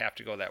presentation or I have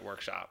to go to that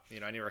workshop?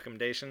 Any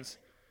recommendations?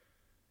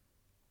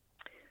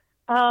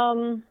 How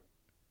am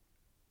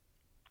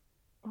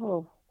I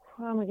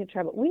going to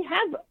try? But we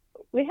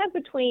have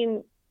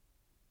between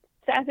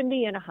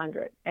 70 and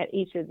 100 at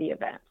each of the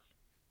events.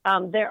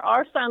 There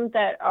are some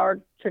that are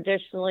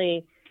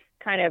traditionally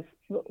kind of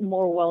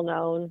more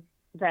well-known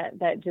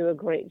that do a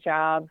great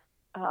job.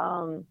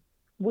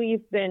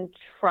 We've been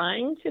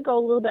trying to go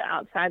a little bit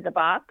outside the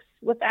box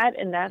with that,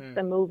 and that's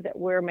the move that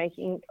we're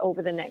making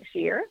over the next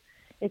year,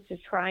 is to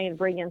try and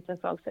bring in some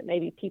folks that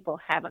maybe people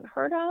haven't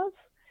heard of,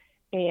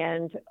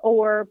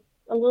 or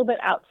a little bit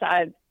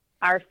outside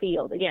our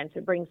field, again,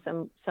 to bring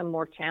some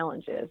more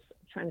challenges.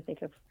 I'm trying to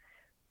think of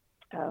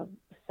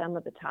some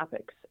of the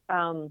topics.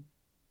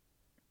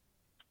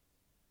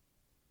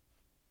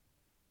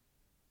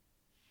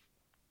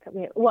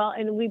 Well,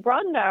 and we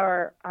broadened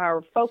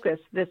our focus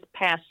this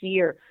past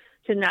year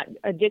to not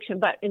addiction,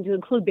 but and to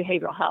include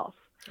behavioral health.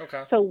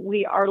 Okay. So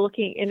we are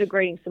looking at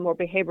integrating some more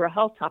behavioral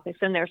health topics,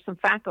 and there's some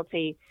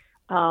faculty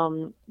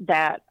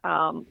that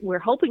we're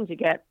hoping to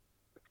get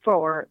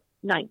for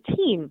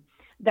 19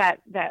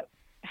 that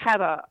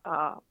have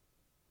a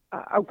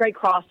great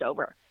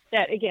crossover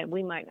that, again,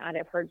 we might not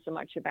have heard so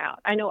much about.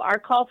 I know our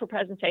call for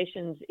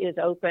presentations is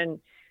open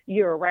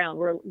year-round.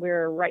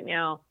 We're right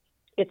now,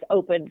 it's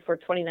open for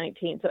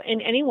 2019, so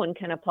and anyone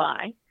can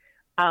apply.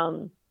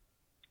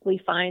 We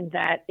find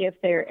that if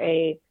they're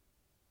a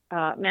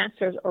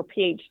master's or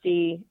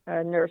PhD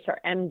nurse or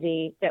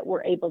MD, that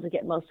we're able to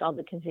get most all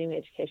the continuing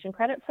education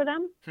credit for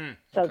them.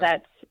 So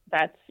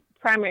that's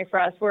primary for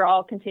us. We're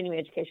all continuing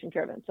education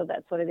driven, so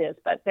that's what it is.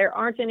 But there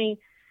aren't any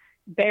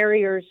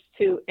barriers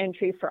to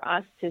entry for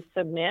us to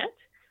submit.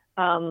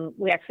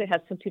 We actually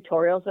have some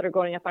tutorials that are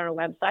going up on our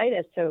website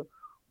as to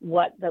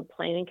what the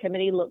planning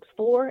committee looks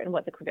for and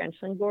what the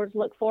credentialing boards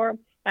look for.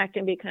 That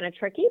can be kind of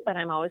tricky, but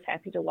I'm always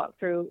happy to walk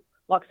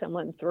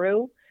someone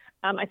through.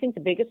 I think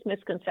the biggest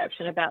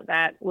misconception about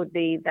that would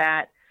be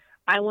that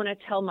I want to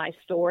tell my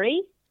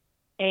story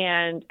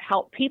and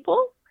help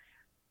people.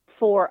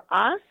 For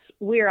us,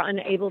 we are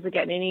unable to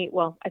get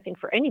I think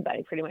for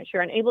anybody pretty much,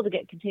 you're unable to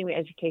get continuing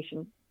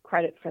education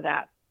credit for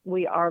that.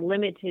 We are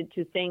limited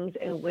to things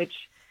in which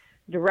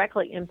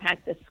directly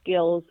impact the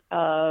skills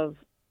of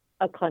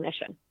a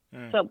clinician.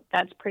 So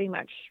that's pretty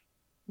much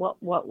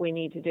what we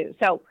need to do.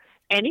 So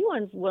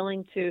anyone's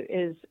willing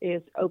to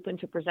is open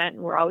to present,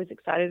 and we're always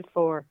excited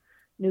for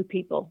new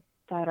people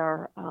that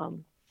are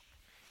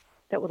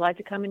that would like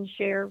to come and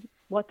share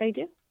what they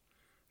do.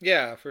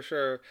 Yeah, for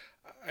sure.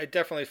 I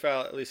definitely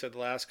felt, at least at the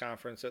last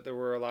conference, that there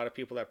were a lot of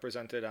people that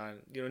presented on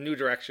new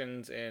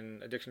directions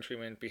in addiction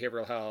treatment,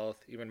 behavioral health,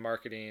 even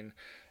marketing,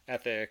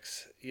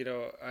 ethics.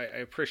 I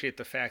appreciate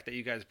the fact that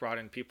you guys brought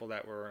in people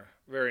that were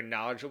very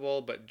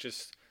knowledgeable, but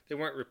just they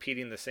weren't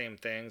repeating the same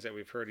things that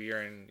we've heard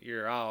year in,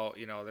 year out.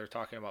 They're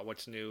talking about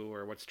what's new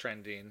or what's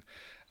trending.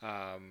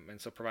 And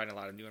so providing a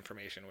lot of new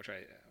information, which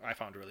I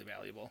found really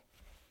valuable.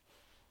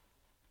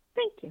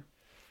 Thank you.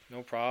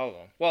 No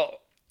problem. Well,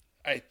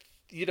 I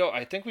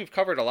think we've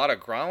covered a lot of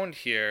ground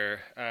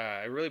here.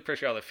 I really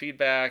appreciate all the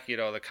feedback,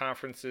 the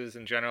conferences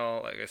in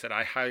general. Like I said,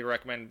 I highly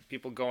recommend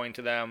people going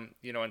to them,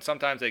 and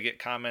sometimes I get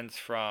comments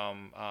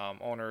from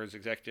owners,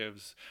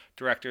 executives,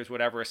 directors,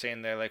 whatever,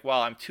 saying they're like,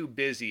 well, I'm too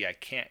busy. I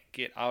can't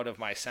get out of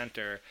my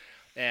center.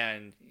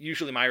 And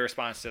usually my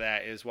response to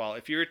that is, well,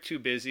 if you're too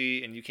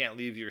busy and you can't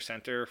leave your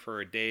center for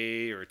a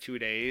day or 2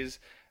 days,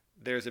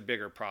 there's a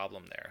bigger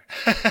problem there.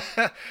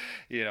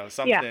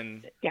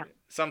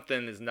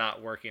 Something is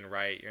not working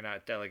right. You're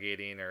not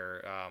delegating,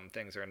 or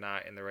things are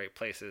not in the right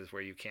places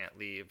where you can't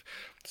leave.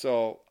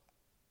 So,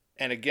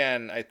 and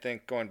again, I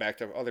think going back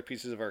to other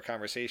pieces of our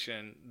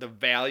conversation, the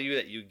value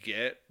that you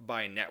get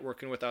by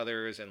networking with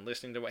others and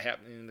listening to what's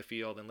happening in the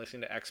field and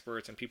listening to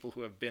experts and people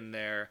who have been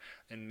there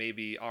and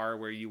maybe are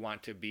where you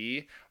want to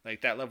be,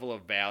 like that level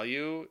of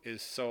value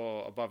is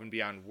so above and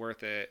beyond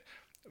worth it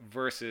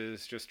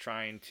versus just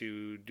trying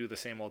to do the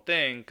same old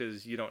thing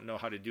because you don't know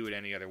how to do it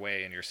any other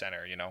way in your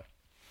center,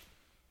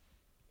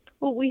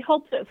 Well, we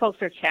hope that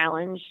folks are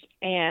challenged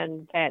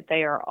and that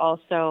they are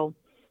also,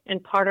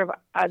 and part of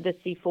the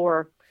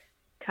C4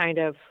 kind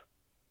of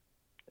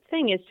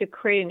thing is to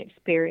create an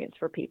experience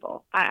for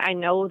people. I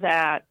know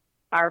that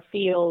our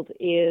field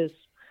is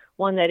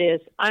one that is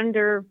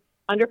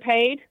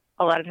underpaid,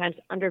 a lot of times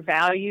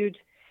undervalued.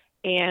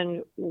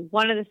 And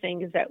one of the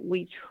things that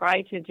we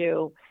try to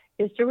do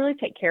is to really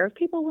take care of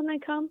people when they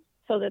come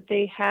so that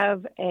they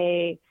have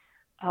a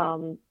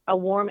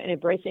warm and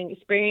embracing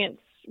experience.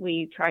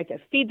 We try to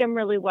feed them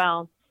really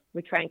well.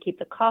 We try and keep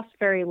the costs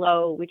very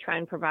low. We try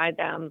and provide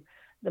them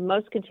the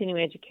most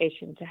continuing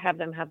education to have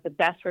them have the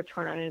best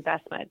return on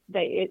investment.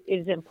 It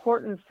is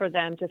important for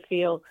them to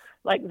feel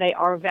like they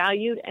are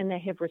valued and they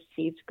have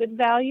received good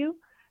value.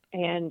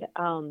 And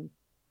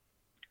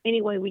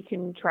any way we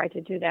can try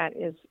to do that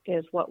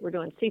is what we're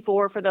doing.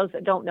 C4, for those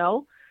that don't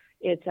know,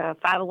 it's a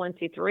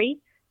 501c3.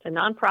 It's a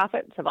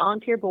nonprofit. It's a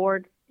volunteer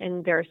board,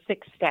 and there are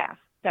 6 staff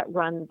that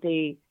run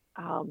the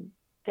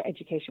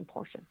education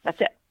portion. That's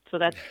it. So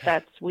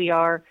that's we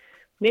are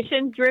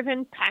mission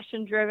driven,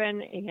 passion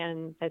driven,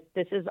 and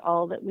this is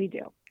all that we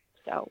do.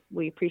 So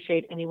we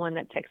appreciate anyone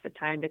that takes the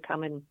time to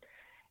come and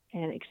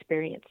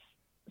experience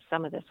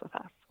some of this with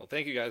us. Well,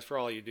 thank you guys for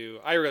all you do.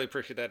 I really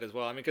appreciate that as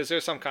well. I mean, because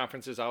there's some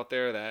conferences out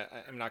there that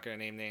I'm not going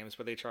to name names,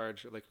 but they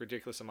charge like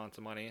ridiculous amounts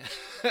of money,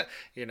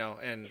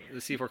 and the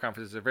C4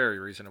 conferences are very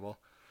reasonable.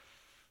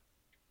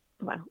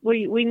 Well,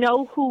 we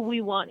know who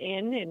we want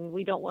in, and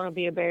we don't want to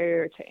be a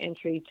barrier to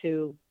entry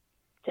to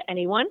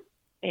anyone.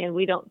 And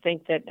we don't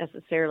think that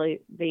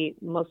necessarily the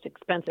most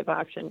expensive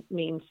option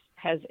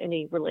has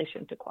any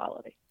relation to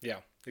quality. Yeah,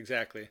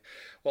 exactly.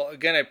 Well,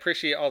 again, I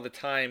appreciate all the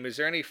time. Is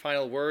there any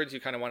final words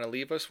you kind of want to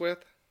leave us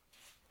with?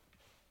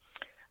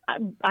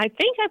 I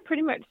think I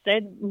pretty much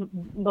said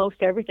most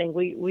everything.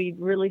 We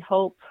really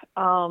hope.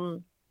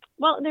 Well,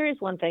 there is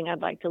one thing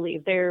I'd like to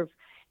leave there.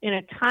 In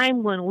a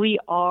time when we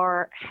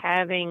are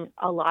having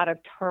a lot of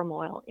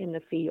turmoil in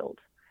the field,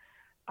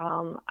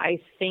 I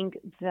think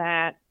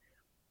that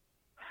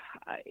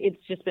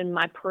it's just been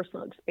my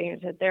personal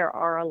experience that there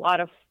are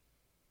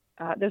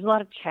there's a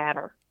lot of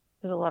chatter,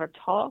 there's a lot of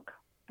talk.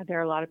 There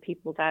are a lot of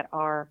people that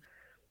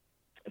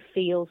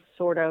feel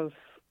sort of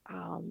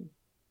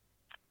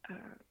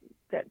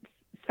that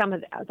some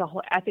of the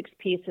whole ethics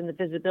piece and the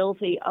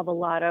visibility of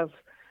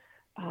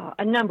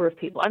a number of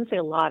people. I don't say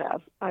a lot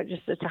of,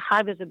 just it's a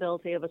high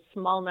visibility of a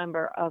small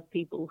number of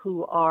people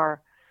who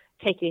are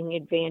taking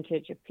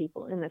advantage of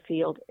people in the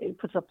field. It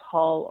puts a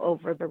pall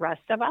over the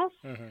rest of us,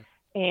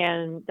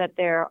 and that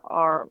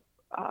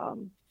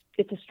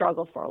it's a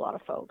struggle for a lot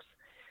of folks.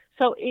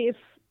 So if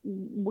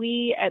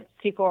we at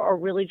C4 are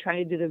really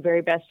trying to do the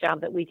very best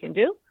job that we can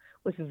do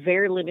with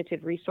very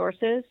limited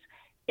resources,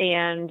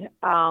 and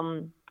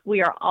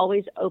we are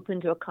always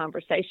open to a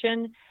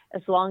conversation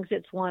as long as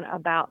it's one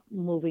about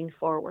moving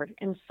forward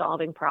and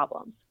solving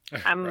problems.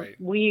 Right.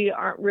 We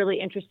aren't really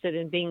interested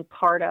in being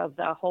part of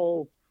the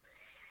whole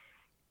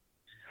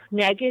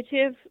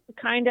negative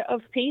kind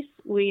of piece.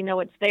 We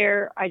know it's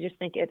there. I just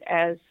think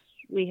as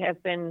we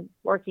have been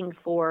working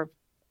for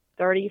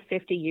 30,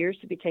 50 years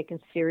to be taken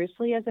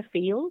seriously as a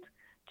field,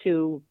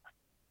 to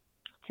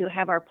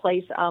have our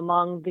place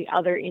among the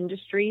other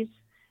industries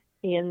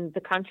in the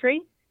country.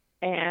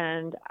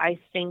 And I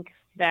think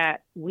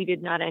that we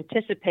did not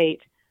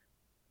anticipate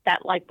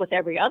that, like with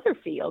every other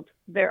field,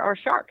 there are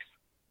sharks.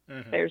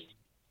 There's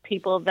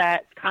people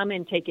that come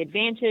and take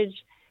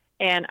advantage.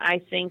 And I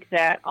think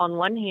that on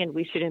one hand,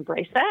 we should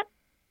embrace that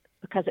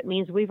because it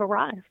means we've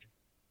arrived.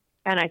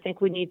 And I think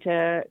we need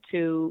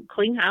to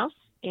clean house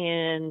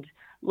and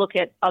look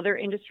at other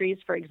industries,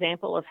 for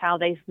example, of how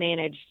they've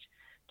managed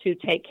to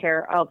take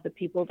care of the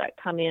people that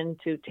come in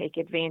to take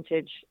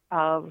advantage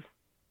of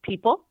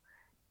people.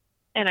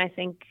 And I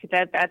think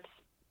that that's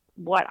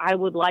what I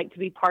would like to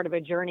be part of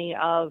a journey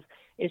of,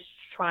 is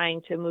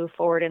trying to move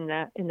forward in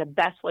the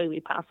best way we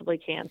possibly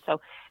can.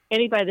 So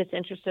anybody that's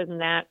interested in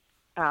that,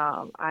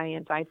 I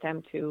invite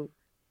them to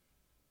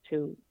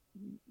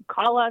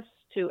call us,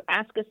 to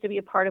ask us to be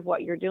a part of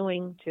what you're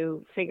doing,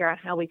 to figure out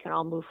how we can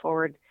all move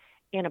forward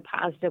in a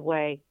positive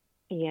way,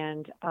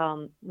 and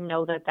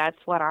know that that's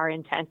what our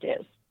intent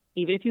is,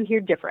 even if you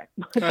hear different.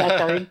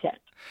 That's our intent.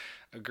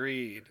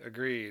 Agreed.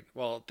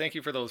 Well, thank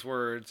you for those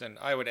words. And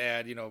I would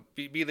add,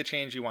 be the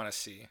change you want to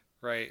see,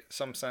 right?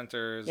 Some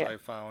centers I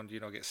found,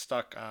 get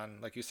stuck on,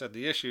 like you said,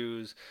 the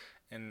issues,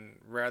 and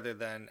rather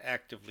than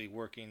actively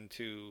working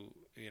to,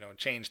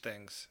 change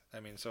things. I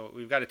mean, so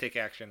we've got to take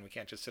action. We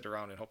can't just sit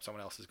around and hope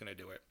someone else is going to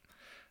do it.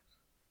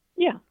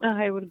 Yeah,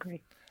 I would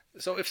agree.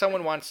 So if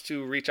someone wants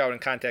to reach out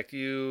and contact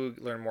you,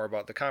 learn more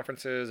about the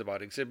conferences,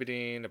 about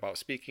exhibiting, about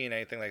speaking,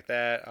 anything like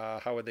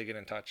that, how would they get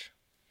in touch?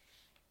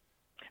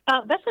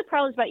 Best way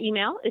probably is by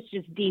email. It's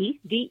just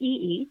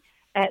D-E-E,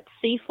 at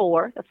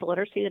C4, that's the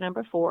letter C, the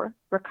number 4,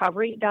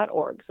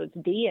 recovery.org. So it's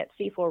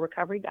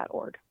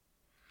D@C4recovery.org.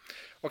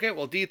 Okay,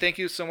 well, Dee, thank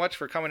you so much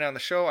for coming on the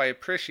show. I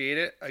appreciate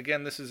it.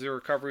 Again, this is the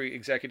Recovery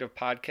Executive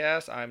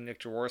Podcast. I'm Nick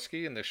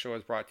Jaworski, and this show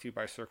is brought to you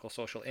by Circle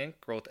Social Inc.,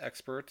 growth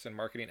experts and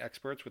marketing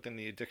experts within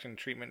the addiction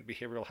treatment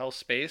behavioral health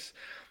space.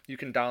 You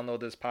can download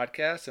this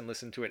podcast and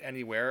listen to it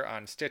anywhere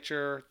on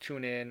Stitcher,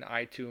 TuneIn,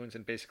 iTunes,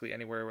 and basically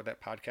anywhere where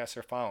that podcasts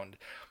are found.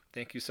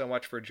 Thank you so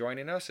much for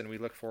joining us, and we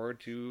look forward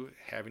to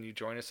having you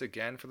join us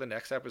again for the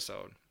next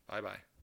episode. Bye-bye.